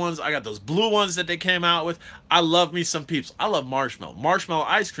apple ones. I got those blue ones that they came out with. I love me some Peeps. I love marshmallow. Marshmallow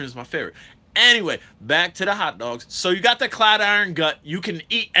ice cream is my favorite. Anyway, back to the hot dogs. So you got the clad iron gut. You can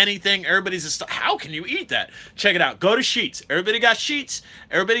eat anything. Everybody's just, how can you eat that? Check it out. Go to Sheets. Everybody got Sheets.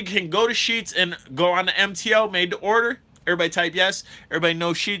 Everybody can go to Sheets and go on the MTO, made to order. Everybody type yes. Everybody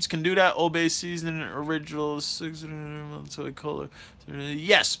knows Sheets can do that. Old Bay seasoning, original, 600 soy color.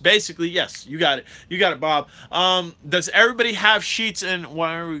 Yes, basically, yes. You got it. You got it, Bob. Does everybody have Sheets? And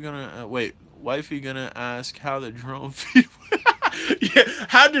why are we gonna wait? Wifey gonna ask how the drone feed. Yeah,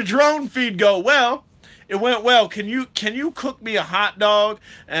 how'd the drone feed go? Well, it went well. Can you cook me a hot dog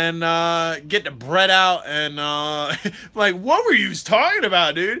and get the bread out and like, what were you talking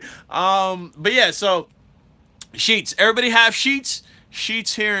about, dude? But yeah, so Sheets. Everybody have Sheets?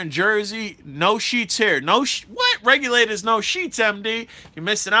 Sheets here in Jersey. No Sheets here. No what? Regulators no Sheets, MD. You're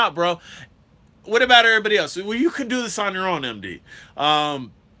missing out, bro. What about everybody else? Well, you can do this on your own, MD.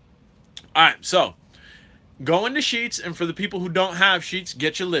 All right, so go into Sheets, and for the people who don't have Sheets,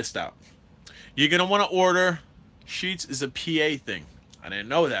 get your list out. You're gonna want to order. Sheets is a PA thing. I didn't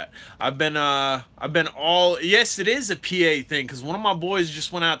know that. I've been all, yes, it is a PA thing, because one of my boys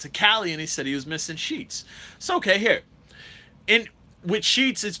just went out to Cali and he said he was missing Sheets. So okay, here. With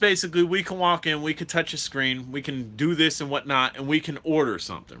Sheets, it's basically we can walk in, we can touch a screen, we can do this and whatnot, and we can order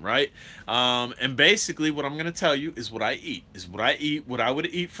something, right? And basically what I'm going to tell you is what I eat. What I would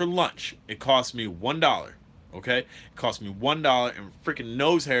eat for lunch. It costs me $1, okay? It costs me $1 and freaking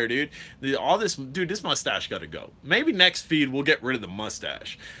nose hair, dude. All this, dude, this mustache got to go. Maybe next feed we'll get rid of the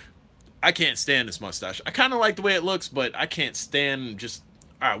mustache. I can't stand this mustache. I kind of like the way it looks, but I can't stand just,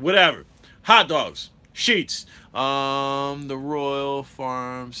 all right, whatever. Hot dogs. Sheets. The Royal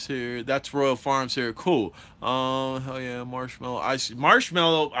Farms here. That's Royal Farms here. Cool. Hell yeah, marshmallow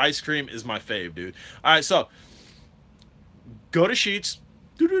ice cream is my fave, dude. All right, so go to Sheets.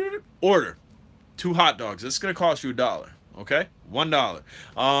 Order 2 hot dogs. It's gonna cost you $1. Okay,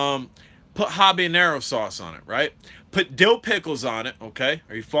 $1. Put habanero sauce on it, right? Put dill pickles on it. Okay,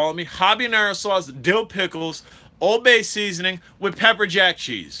 are you following me? Habanero sauce, dill pickles, Old Bay seasoning with pepper jack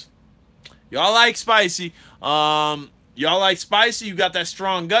cheese. Y'all like spicy. You got that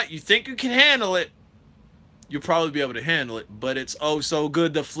strong gut. You think you can handle it. you'll probably be able to handle it, but it's oh so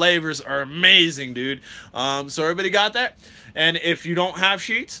good. The flavors are amazing, dude. So everybody got that? And if you don't have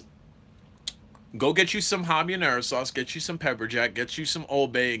sheets, go get you some habanero sauce, get you some pepper jack, get you some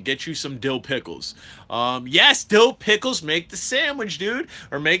Old Bay, and get you some dill pickles. Yes, dill pickles make the sandwich, dude,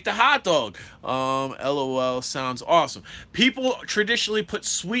 or make the hot dog. LOL sounds awesome. People traditionally put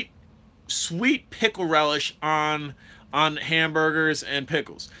sweet pickle relish on hamburgers and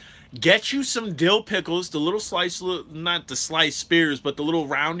pickles. Get you some dill pickles, the little slice, not the sliced spears, but the little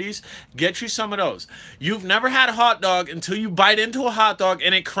roundies. Get you some of those. You've never had a hot dog until you bite into a hot dog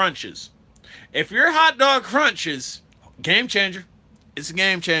and it crunches. If your hot dog crunches, game changer. It's a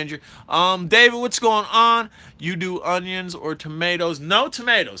game changer. David, what's going on? You do onions or tomatoes? No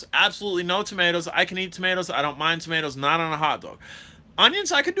tomatoes. Absolutely no tomatoes. I can eat tomatoes. I don't mind tomatoes. Not on a hot dog.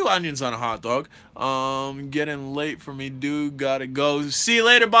 Onions, I could do onions on a hot dog. Getting late for me, dude. Gotta go. See you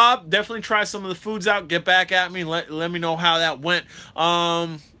later, Bob. Definitely try some of the foods out. Get back at me. Let me know how that went.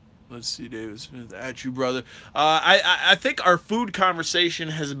 Let's see, David Smith. At you, brother. I think our food conversation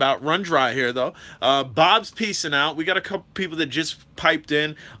has about run dry here, though. Bob's peacing out. We got a couple people that just piped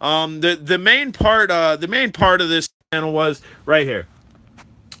in. The main part of this channel was right here.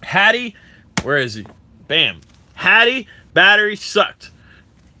 Hatty, where is he? Bam. Hatty. Battery sucked.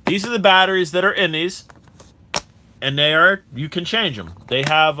 These are the batteries that are in these, and you can change them. They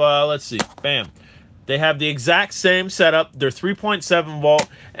have, let's see, bam. They have the exact same setup. They're 3.7 volt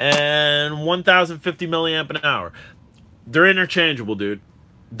and 1050 milliamp an hour. They're interchangeable, dude.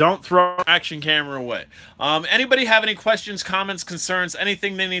 Don't throw action camera away. Anybody have any questions, comments, concerns,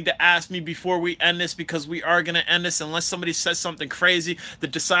 anything they need to ask me before we end this? Because we are going to end this unless somebody says something crazy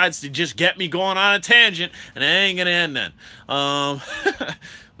that decides to just get me going on a tangent, and it ain't going to end then.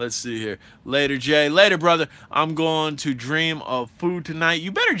 Let's see here. Later, Jay. Later, brother. I'm going to dream of food tonight.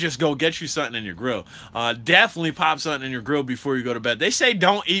 You better just go get you something in your grill. Definitely pop something in your grill before you go to bed. They say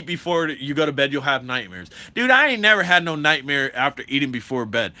don't eat before you go to bed. You'll have nightmares. Dude, I ain't never had no nightmare after eating before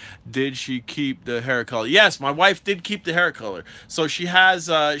bed. Did she keep the hair color? Yes, my wife did keep the hair color. So she has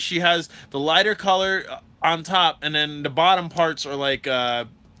the lighter color on top, and then the bottom parts are like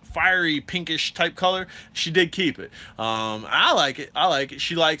fiery pinkish type color. She did keep it. I like it.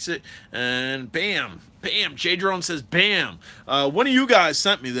 She likes it. And bam, J Drone says bam. One of you guys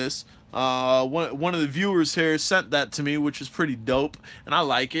sent me this. One of the viewers here sent that to me, which is pretty dope, and I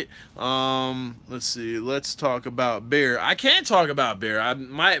like it. Let's see. Let's talk about beer. I can't talk about beer.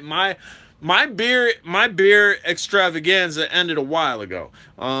 My beer extravaganza ended a while ago.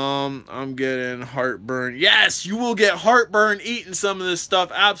 I'm getting heartburn. Yes, you will get heartburn eating some of this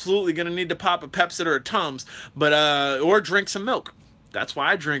stuff. Absolutely gonna need to pop a Pepsi or a Tums, but or drink some milk. That's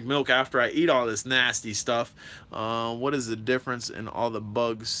why I drink milk after I eat all this nasty stuff. What is the difference in all the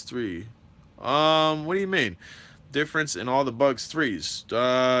bugs 3? What do you mean? Difference in all the bugs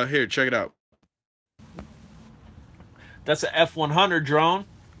 3s? Here, check it out. That's a F100 drone.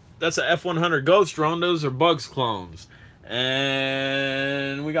 That's a F100 Ghost drone. Those are Bugs clones.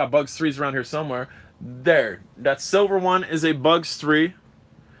 And we got Bugs 3s around here somewhere. There. That silver one is a Bugs 3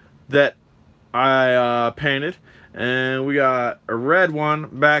 that I painted. And we got a red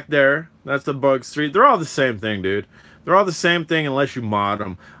one back there. That's the Bugs 3. They're all the same thing, dude. They're all the same thing unless you mod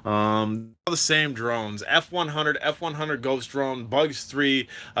them. All the same drones. F100 Ghost drone, Bugs 3,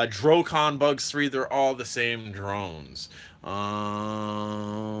 Drocon Bugs 3. They're all the same drones.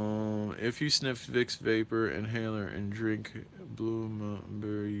 If you sniff Vicks Vapor Inhaler and drink Blue Mountain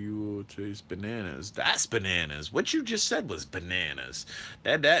Berry, you will taste bananas. That's bananas. What you just said was bananas.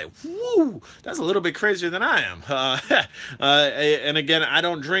 Woo, that's a little bit crazier than I am. And again, I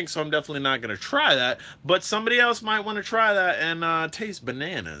don't drink, so I'm definitely not going to try that. But somebody else might want to try that and taste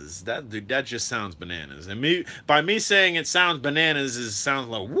bananas. That just sounds bananas. And by me saying it sounds bananas, it sounds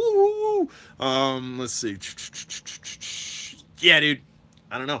like woo. Let's see. Yeah, dude.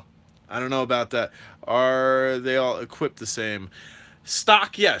 I don't know about that. Are they all equipped the same?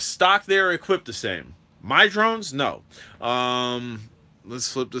 Stock, yes. Stock, they're equipped the same. My drones, no.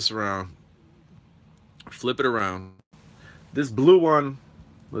 Let's flip this around. Flip it around. This blue one,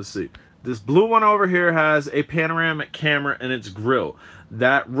 let's see. This blue one over here has a panoramic camera in its grill.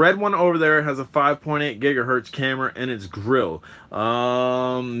 That red one over there has a 5.8 gigahertz camera in its grill.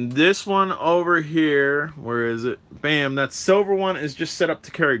 This one over here, where is it? Bam, that silver one is just set up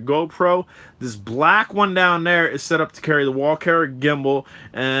to carry GoPro. This black one down there is set up to carry the wall carrier gimbal.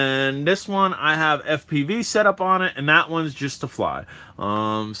 And this one, I have FPV set up on it, and that one's just to fly.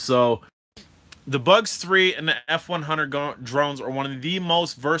 So The Bugs 3 and the F100 drones are one of the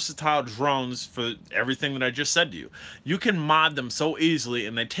most versatile drones for everything that I just said to you. You can mod them so easily,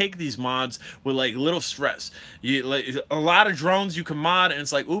 and they take these mods with like little stress. Like a lot of drones you can mod, and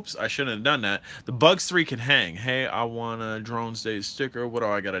it's like, oops, I shouldn't have done that. The Bugs 3 can hang. Hey, I want a Drones Day sticker. What do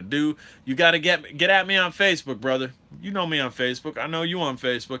I gotta do? You gotta get at me on Facebook, brother. You know me on Facebook. I know you on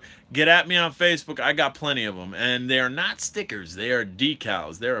Facebook. Get at me on Facebook. I got plenty of them, and they are not stickers. They are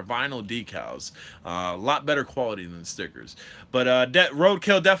decals. They are vinyl decals. A lot better quality than stickers. But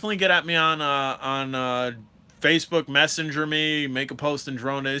Roadkill, definitely get at me on Facebook, messenger me, make a post in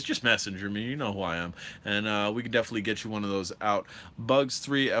Drone Days. Just messenger me. You know who I am. And we can definitely get you one of those out. Bugs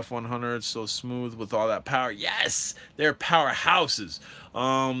 3 F100, so smooth with all that power. Yes! They're powerhouses.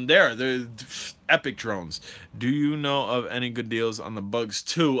 They're epic drones. Do you know of any good deals on the Bugs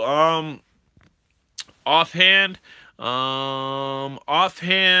 2? Offhand,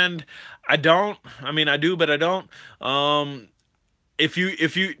 I don't. I mean, I do, but I don't. If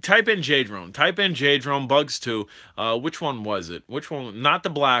you type in J-Drone Bugs 2, which one was it? Which one? Not the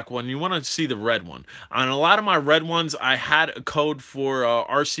black one. You want to see the red one. On a lot of my red ones, I had a code for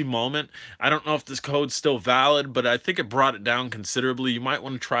RC Moment. I don't know if this code's still valid, but I think it brought it down considerably. You might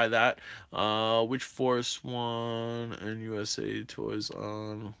want to try that. Which Force One and USA Toys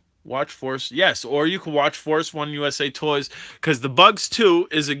on... Watch Force, yes, or you can watch Force One USA Toys, because the Bugs 2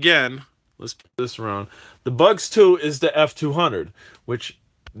 is, again, let's put this around. The Bugs 2 is the F200, which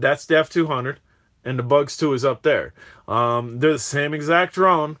that's the F200, and the Bugs 2 is up there. They're the same exact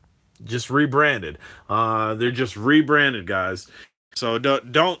drone, just rebranded. They're just rebranded, guys. So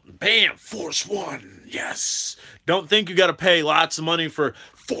don't bam, Force One, yes. Don't think you got to pay lots of money for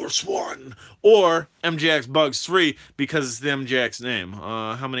Force One or MJX Bugs 3 because it's the MJX name.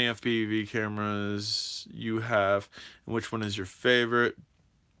 How many FPV cameras you have, and which one is your favorite?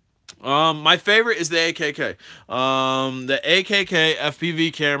 My favorite is the AKK. The AKK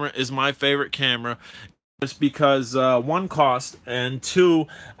FPV camera is my favorite camera. Just because one, cost, and two,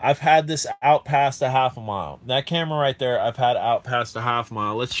 I've had this out past a half a mile. That camera right there, I've had out past a half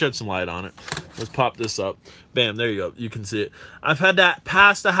mile. Let's shed some light on it. Let's pop this up. Bam, there you go. You can see it. I've had that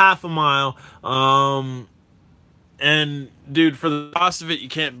past a half a mile. And dude, for the cost of it, you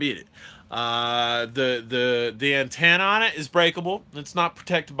can't beat it. The antenna on it is breakable. It's not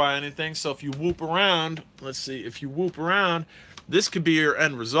protected by anything. So if you whoop around, let's see, if you whoop around, this could be your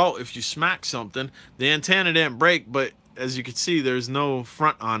end result if you smack something. The antenna didn't break, but as you can see, there's no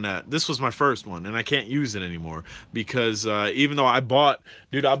front on that. This was my first one, and I can't use it anymore because even though I bought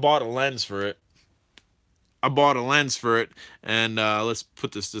a lens for it. And let's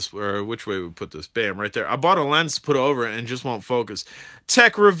put this way, which way we put this? Bam, right there. I bought a lens to put over it and it just won't focus.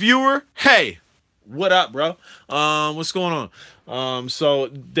 Tech reviewer, hey, what up, bro? What's going on? So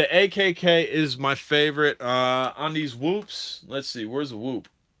the AKK is my favorite. On these whoops, let's see, where's the whoop?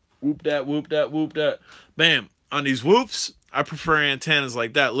 Whoop that, whoop that, whoop that. Bam. On these whoops, I prefer antennas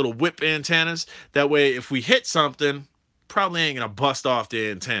like that, little whip antennas. That way, if we hit something, probably ain't gonna bust off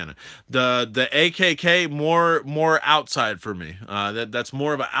the antenna. The AKK more outside for me. That's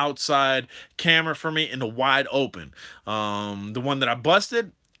more of an outside camera for me in the wide open. The one that I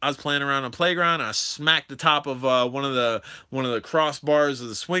busted, I was playing around on a playground. I smacked the top of one of the crossbars of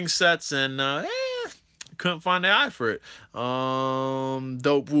the swing sets, and couldn't find the eye for it.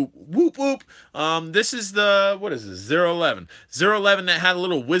 Dope whoop whoop whoop. This is the, what is this? 011. 011 that had a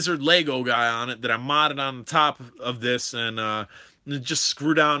little wizard Lego guy on it that I modded on the top of this, and just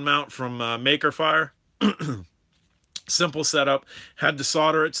screw down mount from Maker Fire. Simple setup. Had to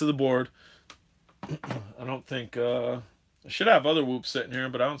solder it to the board. I don't think I should have other whoops sitting here,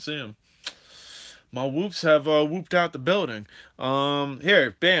 but I don't see them. My whoops have whooped out the building.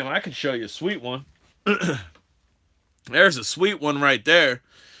 Here, bam, I can show you a sweet one. There's a sweet one right there.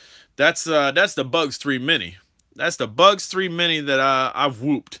 That's the Bugs 3 Mini. That's the Bugs 3 Mini that I've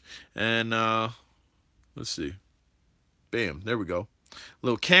whooped. And let's see. Bam, there we go.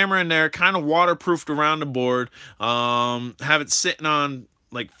 Little camera in there, kind of waterproofed around the board. Have it sitting on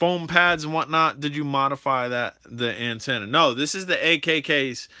like foam pads and whatnot. Did you modify the antenna? No, this is the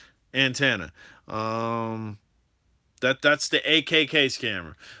AKK's antenna. That's the AKK's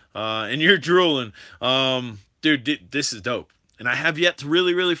camera. And you're drooling. Dude, this is dope. And I have yet to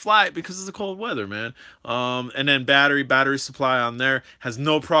really fly it because of the cold weather, man. And then battery supply on there. Has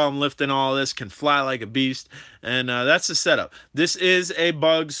no problem lifting all this. Can fly like a beast. And that's the setup. This is a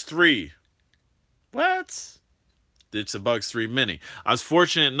Bugs 3. What? It's a Bugs 3 Mini. I was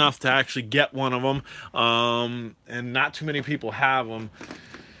fortunate enough to actually get one of them. And not too many people have them.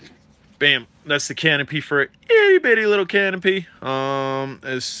 Bam. That's the canopy for it. Itty bitty little canopy.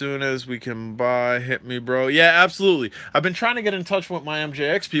 As soon as we can buy, hit me, bro. Yeah, absolutely. I've been trying to get in touch with my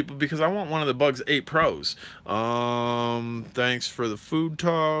MJX people because I want one of the Bugs 8 Pros. Thanks for the food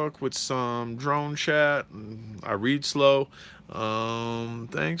talk with some drone chat. I read slow.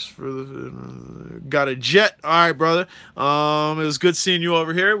 Thanks for the got a jet. All right, brother. It was good seeing you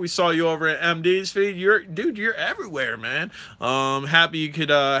over here. We saw you over at MD's feed. You're everywhere, man. Happy you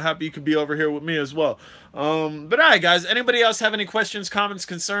could be over here with me as well. But all right, guys. Anybody else have any questions, comments,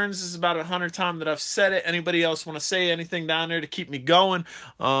 concerns? This is about 100 times that I've said it. Anybody else want to say anything down there to keep me going?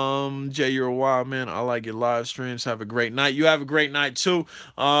 Jay, you're a wild man. I like your live streams. Have a great night. You have a great night too.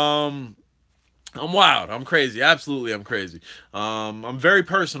 I'm wild. I'm crazy. Absolutely, I'm crazy. I'm very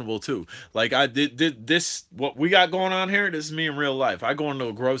personable too. Like I did this. What we got going on here. This is me in real life. I go into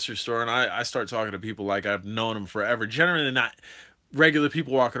a grocery store and I start talking to people like I've known them forever. Generally not regular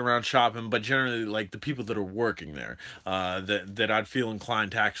people walking around shopping, but generally like the people that are working there. That I'd feel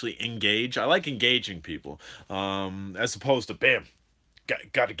inclined to actually engage. I like engaging people. As opposed to bam.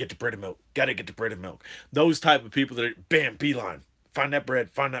 Got to get the bread and milk. Got to get the bread and milk. Those type of people that are bam beeline. Find that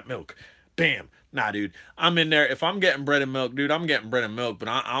bread. Find that milk. Bam. Nah, dude. I'm in there. If I'm getting bread and milk, dude, I'm getting bread and milk. But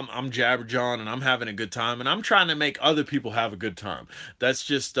I'm jabberjawing and I'm having a good time, and I'm trying to make other people have a good time. That's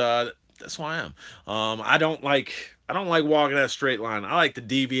just that's who I am. I don't like walking that straight line. I like to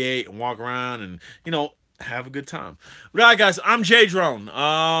deviate and walk around and have a good time. But all right, guys, I'm J Drone.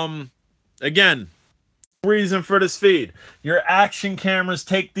 Again. Reason for this feed. Your action cameras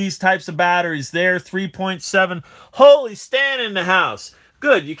take these types of batteries. They're 3.7. Holy, Stan in the house.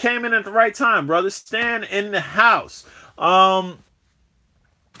 Good, you came in at the right time, brother. Stan in the house. Hat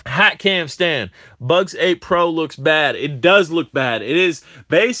cam Stan. Bugs 8 Pro looks bad. It does look bad. It is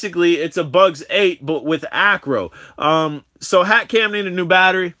basically it's a Bugs 8 but with acro. So hat cam need a new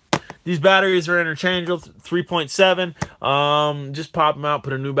battery. These batteries are interchangeable, 3.7. Just pop them out,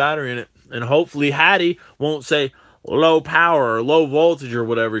 put a new battery in it. And hopefully Hattie won't say low power or low voltage or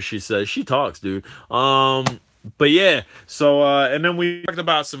whatever she says. She talks, dude. But yeah, so and then we talked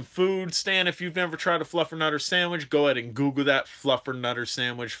about some food. Stan, if you've never tried a fluffernutter sandwich, go ahead and Google that fluffernutter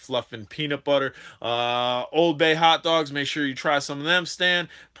sandwich, fluff and peanut butter. Old Bay hot dogs, make sure you try some of them, Stan.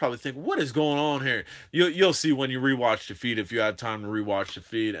 Probably think, what is going on here? You'll see when you rewatch the feed if you have time to rewatch the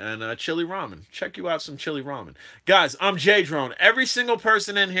feed. And chili ramen, check you out some chili ramen, guys. I'm J Drone. Every single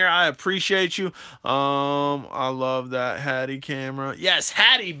person in here, I appreciate you. I love that Hattie camera. Yes,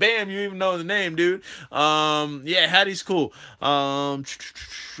 Hattie. Bam, you even know the name, dude. Yeah, Hattie's cool. I'll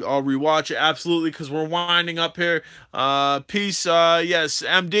rewatch it absolutely because we're winding up here. Peace. Yes,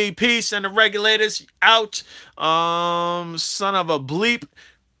 MD. Peace and the regulators out. Son of a bleep.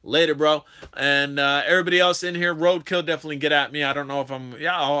 Later, bro. And everybody else in here, roadkill, definitely get at me. I don't know if I'm...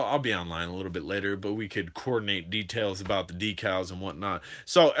 Yeah, I'll be online a little bit later, but we could coordinate details about the decals and whatnot.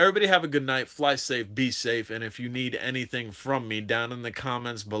 So, everybody have a good night. Fly safe, be safe. And if you need anything from me, down in the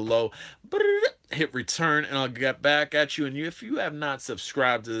comments below, hit return, and I'll get back at you. And if you have not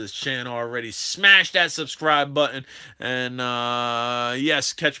subscribed to this channel already, smash that subscribe button. And,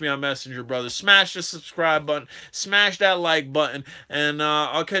 yes, catch me on Messenger, brother. Smash the subscribe button. Smash that like button. And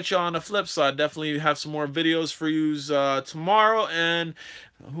I'll catch you on the flip side. Definitely have some more videos for you tomorrow. And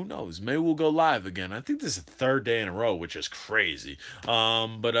who knows? Maybe we'll go live again. I think this is the 3rd day in a row, which is crazy.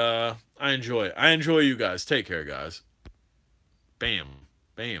 But I enjoy it. I enjoy you guys. Take care, guys. Bam.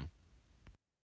 Bam.